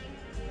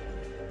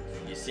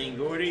 You seen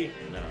Gordy?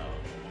 No.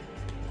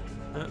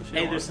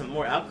 Hey, there's some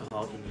more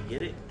alcohol. Can you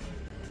get it?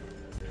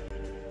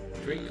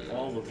 Drink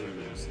all the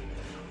booze.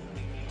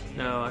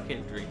 No, I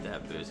can't drink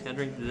that booze. Can I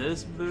drink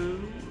this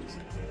booze?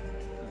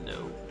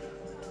 No.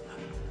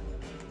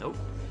 Nope.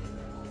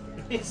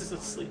 He's just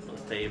asleep on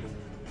the table.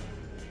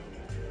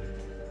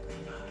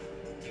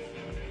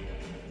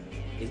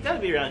 He's got to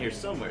be around here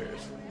somewhere.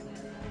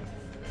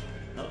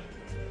 Oh.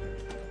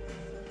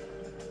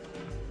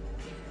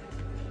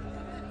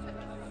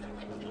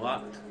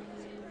 Locked.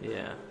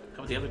 Yeah. How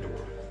about the other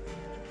door?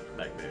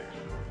 Back there.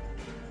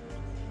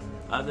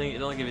 I think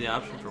it only gave me the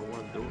option for one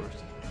of the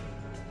doors.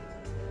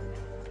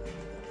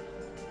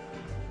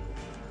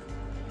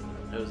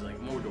 There was like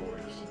more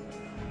doors.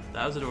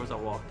 That was the doors I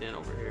walked in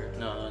over here.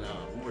 No,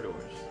 more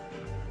doors.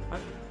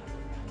 What?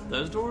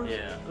 Those doors?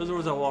 Yeah. Those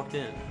doors I walked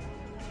in.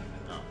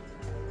 Oh.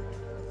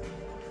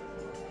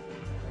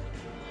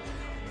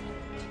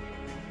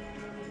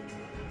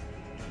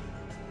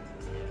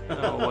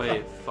 Oh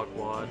wait,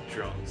 fuckwad.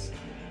 Drunks.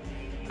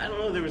 I don't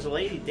know, there was a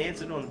lady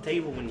dancing on the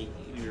table when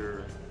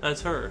you're...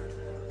 That's her.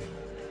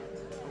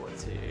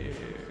 What's here?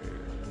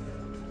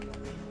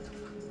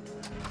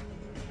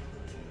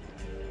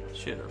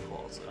 Shitter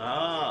closet.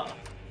 Ah,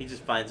 he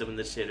just finds them in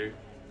the shitter.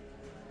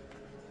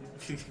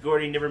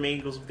 Gordy never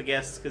mingles with the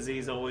guests because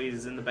he's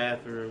always in the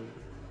bathroom.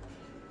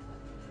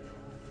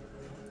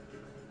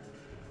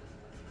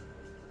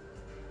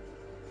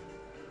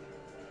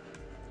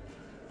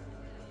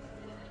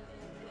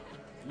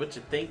 What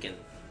you thinking?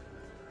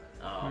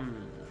 Oh.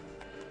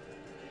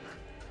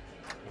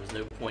 There was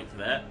no point to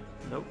that.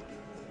 Nope.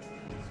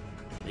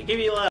 They give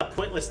you a lot of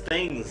pointless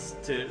things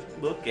to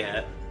look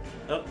at.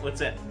 Oh, what's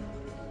that?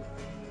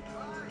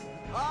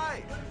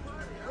 Hi!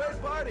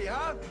 Great party,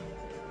 huh?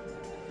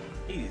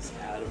 He's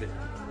out of it.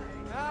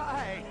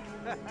 Hi!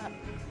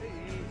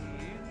 Easy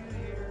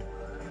here.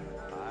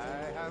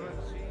 I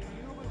haven't seen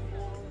you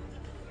before.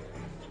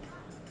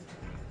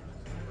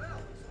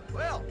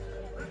 Well,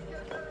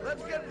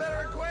 let's get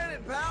better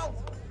acquainted, pal.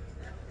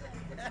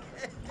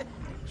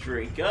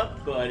 Drink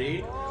up,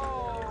 buddy.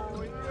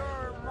 Oh,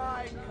 you're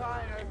my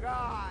kind of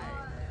guy.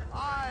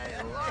 I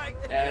like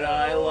And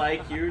I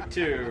like you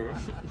too.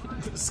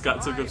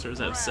 Scott took upstairs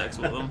to have sex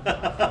with him.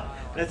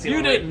 That's the You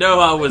only didn't know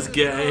I was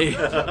gay.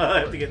 I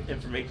have to get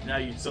information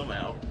out of you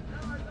somehow.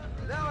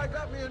 Now I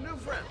got me a new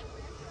friend.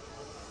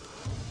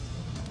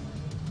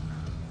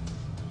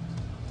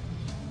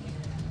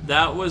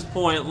 That was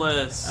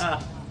pointless.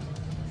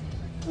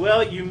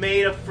 Well, you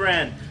made a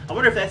friend. I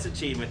wonder if that's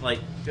achievement, like,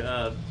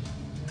 to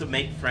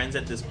make friends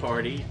at this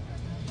party.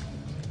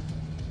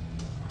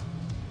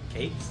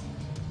 Cakes?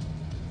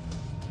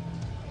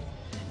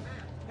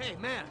 Hey,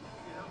 man.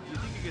 You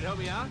think you could help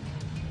me out?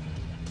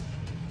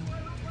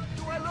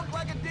 Do I look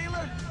like a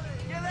dealer?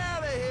 Get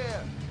out of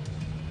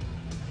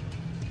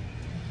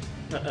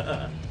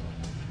here!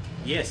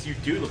 Yes, you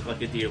do look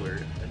like a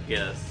dealer, I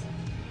guess.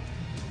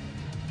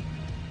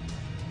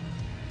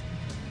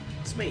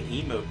 There's many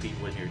emo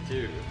people in here,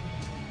 too.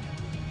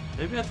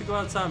 Maybe I have to go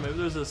outside. Maybe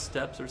there's a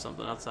steps or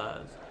something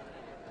outside.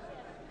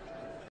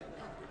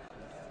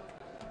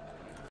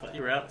 I thought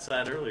you were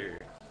outside earlier.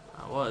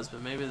 I was,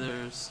 but maybe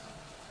there's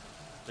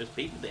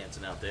people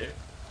dancing out there.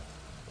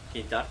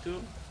 Can you talk to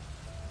them?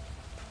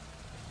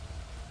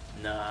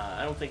 Nah,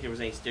 I don't think there was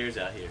any stairs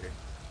out here.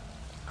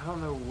 I don't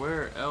know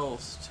where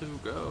else to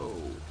go.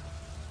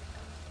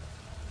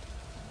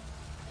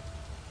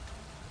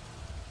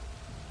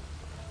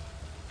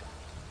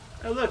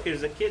 Oh look,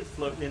 there's a kid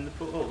floating in the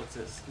pool. Oh, what's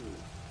this?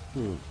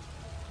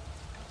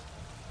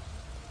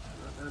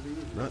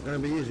 Not gonna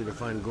be easy to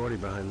find Gordy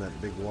behind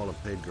that big wall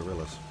of paid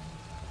gorillas.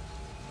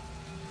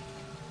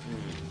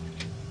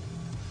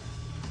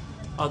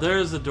 Oh,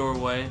 there's the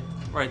doorway.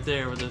 Right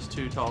there where those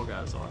two tall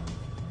guys are.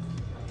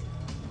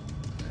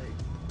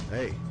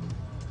 Hey,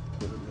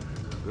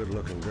 good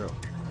looking girl.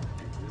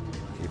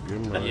 Keep your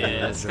mind on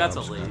Yeah, the Scott's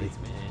a job, ladies,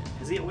 Scotty. man.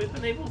 Has he always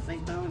been able to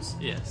think those?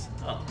 Yes.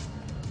 Oh.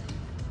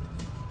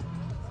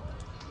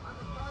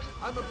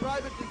 I'm a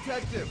private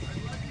detective.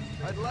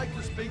 I'd like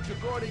to speak to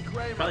Gordy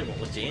Kramer. Probably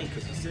won't let you in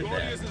because you said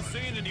Gordy that. isn't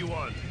seeing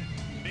anyone.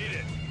 Beat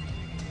it.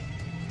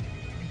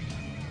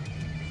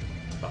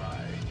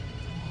 Bye.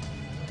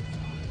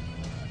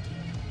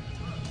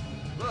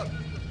 Look,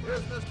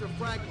 here's Mr.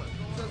 Franklin.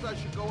 Says I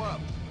should go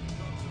up.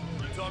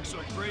 You talk so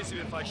crazy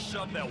if I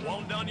shove that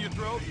wall down your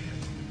throat?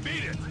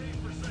 Beat it!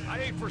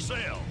 I ain't for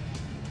sale.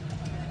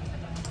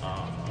 If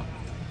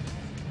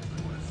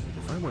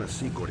I want to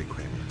see Gordy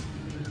Kramer,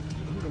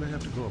 I'm going to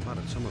have to go about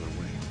it some other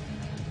way.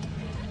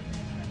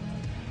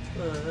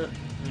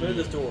 Where are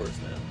the doors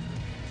now?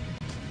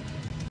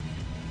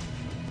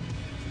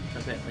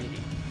 How's that lady?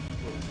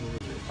 What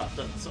was it? Popped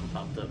up. Something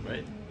popped up,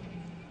 right?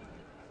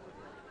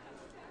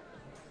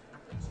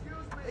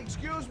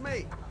 Excuse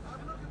me.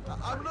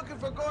 I'm looking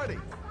for Gordy.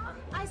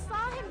 I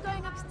saw him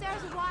going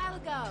upstairs a while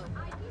ago.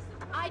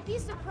 I'd be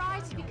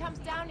surprised if he comes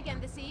down again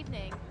this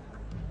evening.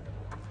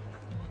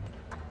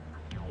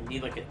 You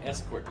need like an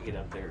escort to get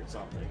up there or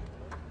something.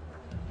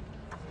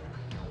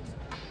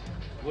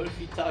 What if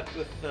you talk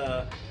with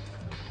that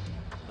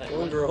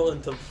One girl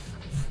into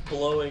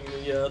blowing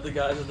the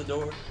guys at the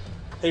door.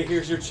 Hey,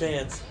 here's your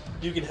chance.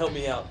 You can help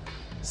me out.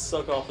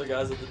 Suck off the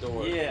guys at the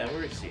door. Yeah,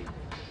 where is she?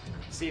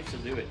 See if she'll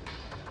do it.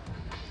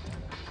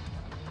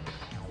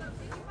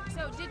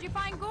 So, did you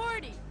find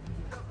Gordy?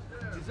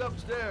 He's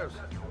upstairs.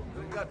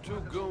 We got two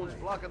goons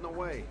blocking the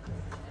way.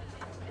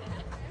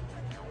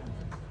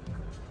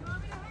 Do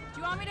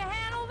you want me to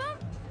handle them?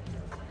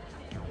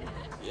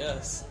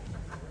 Yes.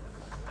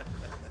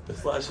 It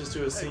flashes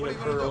to a scene of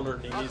her on her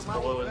knees Knock 'em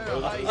out blowing with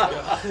both there. these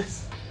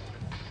guys.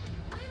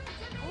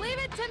 Leave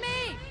it to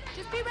me.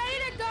 Just be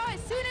ready to go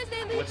as soon as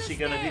they leave What's the she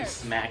gonna do? stairs.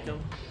 Smack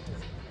him?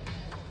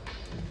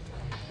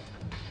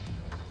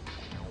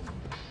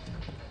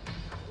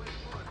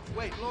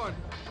 Wait, Lord.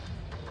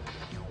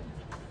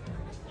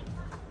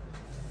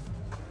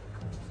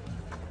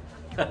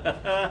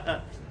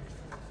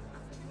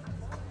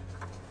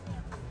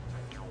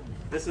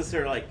 This is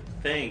her like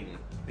thing,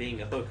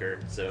 being a hooker.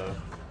 So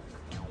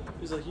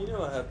He's like, you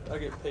know, I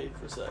get paid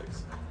for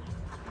sex.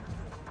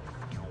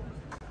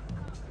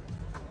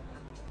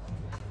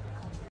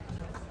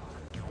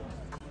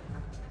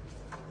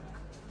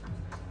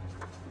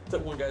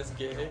 That one guy's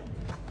gay.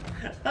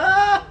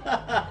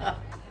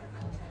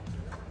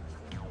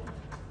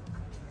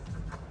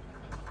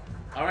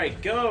 all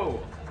right, go.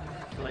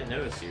 Will I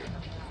notice you?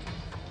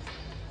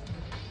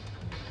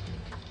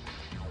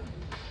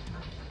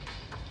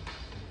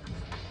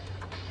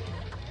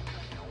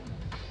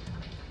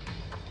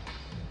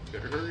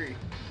 Better hurry.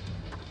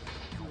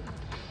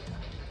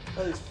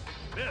 Oh, these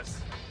Miss!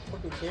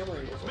 fucking camera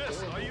angles are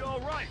Miss, horrible. are you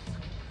alright?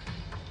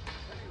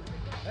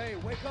 Hey,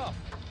 wake up!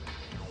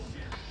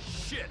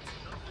 Shit!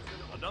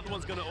 Another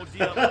one's gonna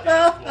OD on the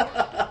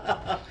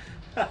dance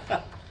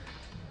floor.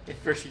 If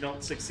first you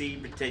don't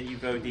succeed, pretend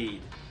you've OD'd.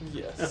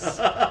 Yes.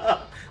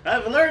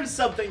 I've learned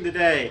something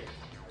today.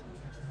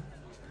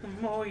 The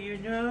more you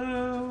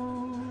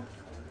know.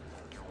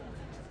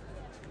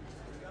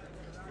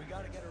 We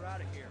gotta get her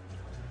out of here.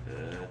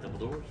 Double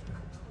doors.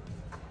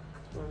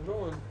 That's where I'm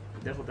going.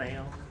 Double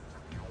down.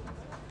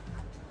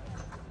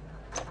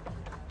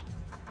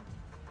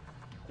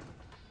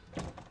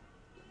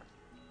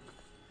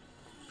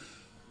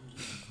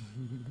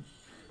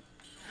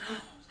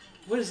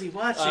 What is he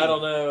watching? I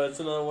don't know. It's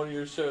another one of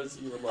your shows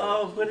that you would like.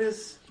 Oh, what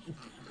is...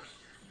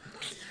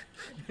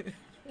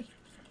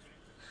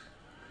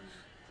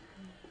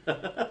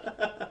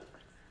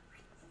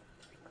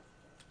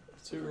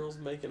 Two girls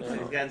making He's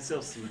out. got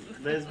himself some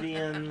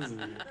lesbians.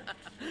 And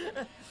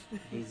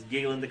he's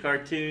giggling to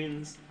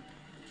cartoons.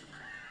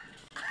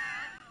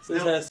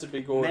 This has to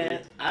be Gordy.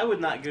 Man, I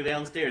would not go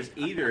downstairs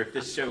either if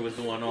this show was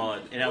the one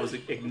on, and I was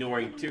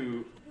ignoring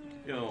two,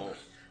 you know...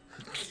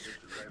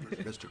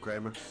 Mr.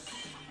 Kramer?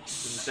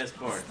 This is the best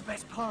part. The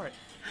best part.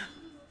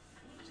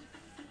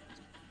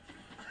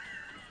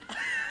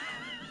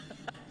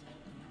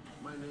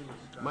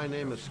 My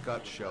name is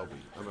Scott Shelby.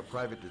 I'm a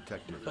private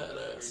detective.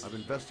 Badass. I'm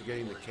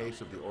investigating the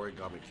case of the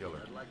origami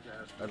killer.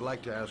 I'd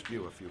like to ask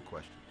you a few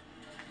questions.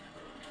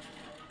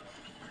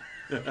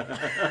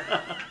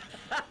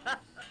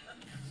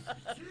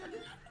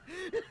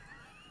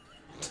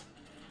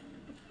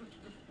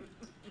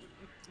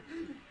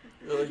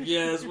 You're like,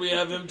 yes, we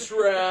have him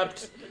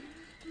trapped.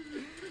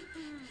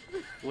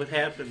 What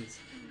happens?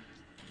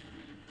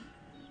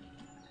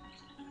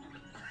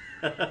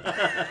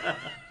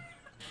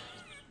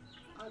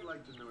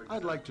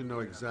 I'd like to know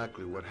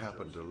exactly what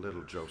happened to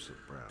little Joseph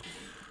Brown.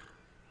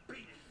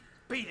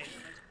 Beat it.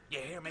 You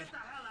hear me?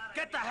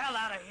 Get the hell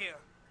out of here.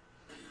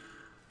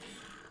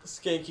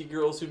 Skanky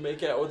girls who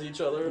make out with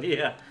each other.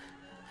 Yeah.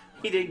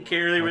 He didn't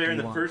care they were What there do in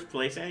you the want? first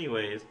place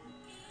anyways.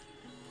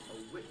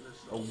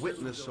 A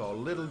witness saw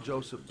little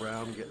Joseph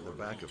Brown get in the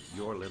back of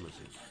your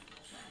limousine.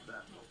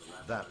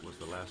 That was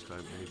the last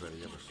time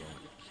anybody ever saw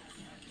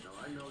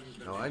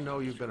it. Now, I know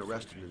you've been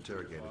arrested and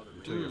interrogated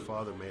until your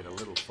father made a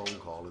little phone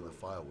call and the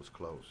file was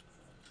closed.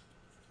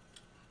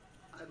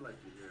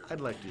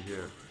 I'd like to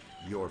hear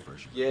your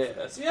version.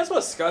 Yeah, see, that's why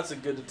Scott's a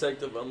good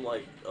detective,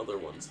 unlike other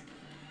ones.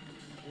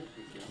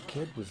 The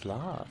kid was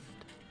lost.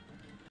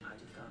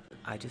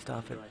 I just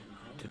offered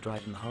to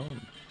drive him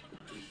home.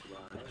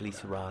 The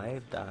police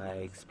arrived, I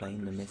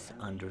explained the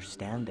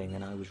misunderstanding,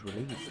 and I was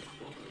released.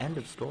 End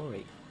of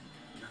story.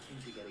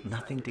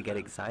 Nothing to get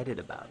excited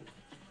about,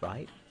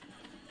 right?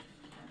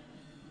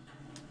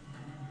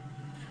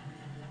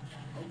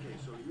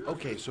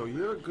 Okay, so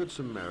you're a good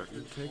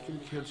Samaritan taking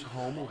kids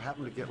home who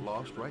happen to get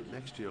lost right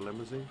next to your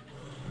limousine?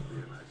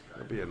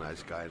 You'll be a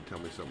nice guy and tell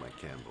me something I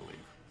can't believe.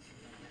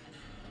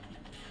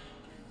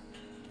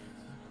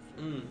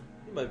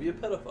 He might be a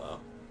pedophile.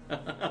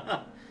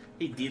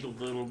 He diddled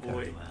the little boy.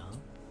 Very well.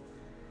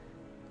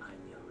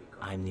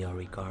 I'm the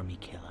origami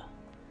killer.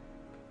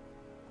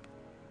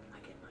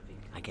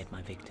 I get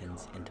my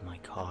victims into my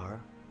car.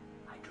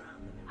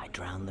 I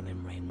drown them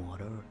in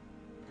rainwater.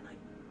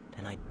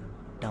 Then I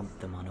dump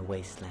them on a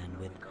wasteland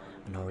with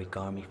an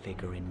origami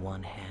figure in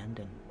one hand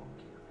and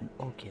an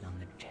orchid on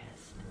their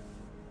chest.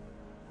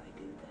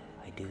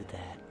 I do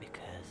that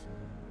because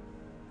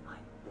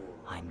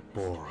I'm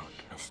bored,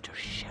 Mr.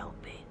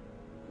 Shelby.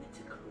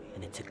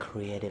 And it's a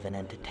creative and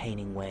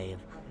entertaining way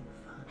of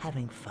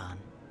having fun.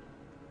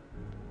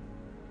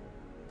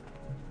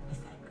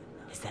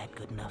 Is that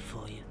good enough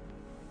for you?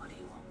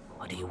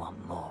 Or do you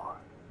want more?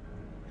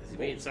 Is he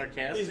being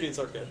sarcastic? He's being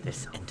sarcastic.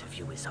 This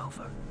interview is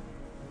over.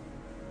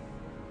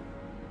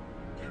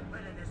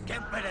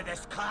 Get rid of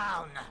this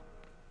clown!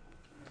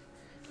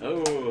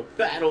 Oh,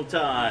 battle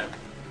time!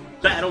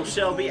 Battle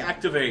Shelby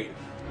activate!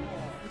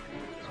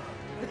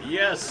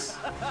 Yes!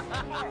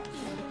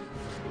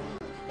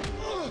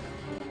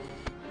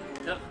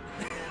 Yep.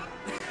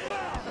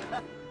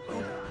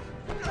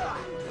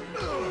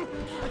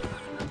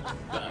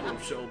 Battle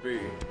Shelby.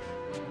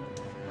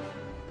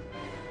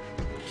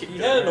 He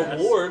had an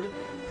award.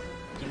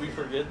 Did we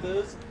forget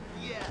this?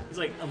 Yeah. He's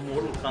like a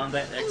Mortal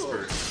Kombat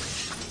expert.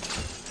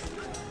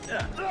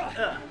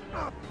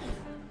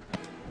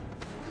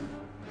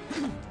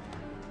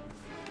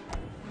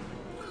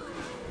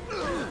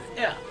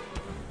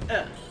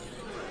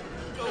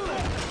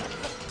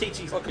 Teach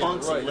these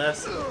punks a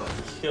lesson.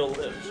 Kill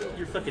him.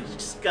 You're fucking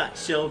Scott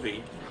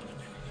Shelby.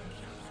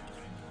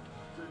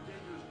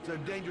 It's a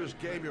dangerous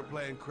game you're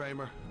playing,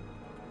 Kramer.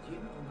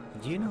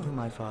 Do you know who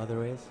my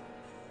father is?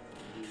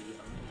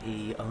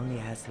 He only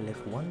has to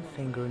lift one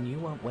finger and you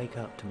won't wake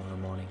up tomorrow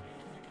morning.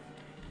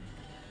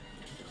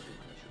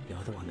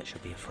 You're the one that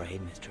should be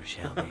afraid, Mr.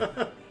 Shelby.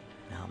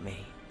 Not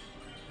me.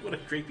 What a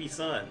creepy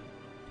son.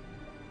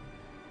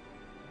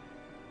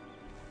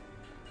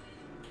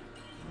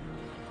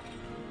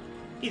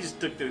 He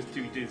just took those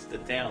two dudes to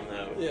town,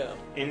 though. Yeah.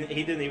 And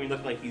he didn't even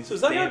look like he's. So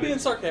is that guy being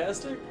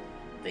sarcastic?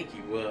 I think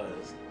he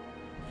was.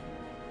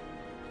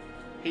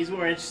 He's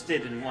more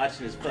interested in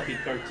watching his fucking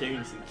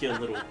cartoons than killing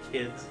little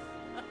kids.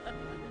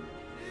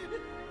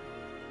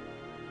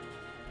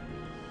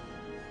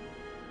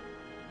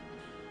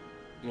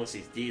 Unless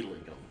he's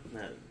dealing them.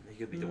 No, he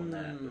could be doing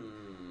that.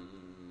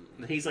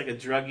 But he's like a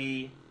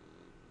druggie.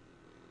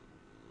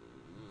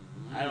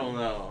 I don't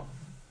know.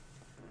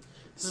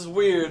 This is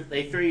weird.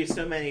 They throw you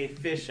so many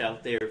fish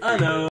out there. I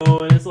know,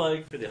 and it's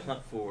like for the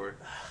hunt for.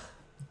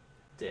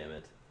 Damn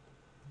it.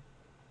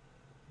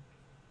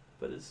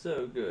 But it's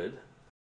so good.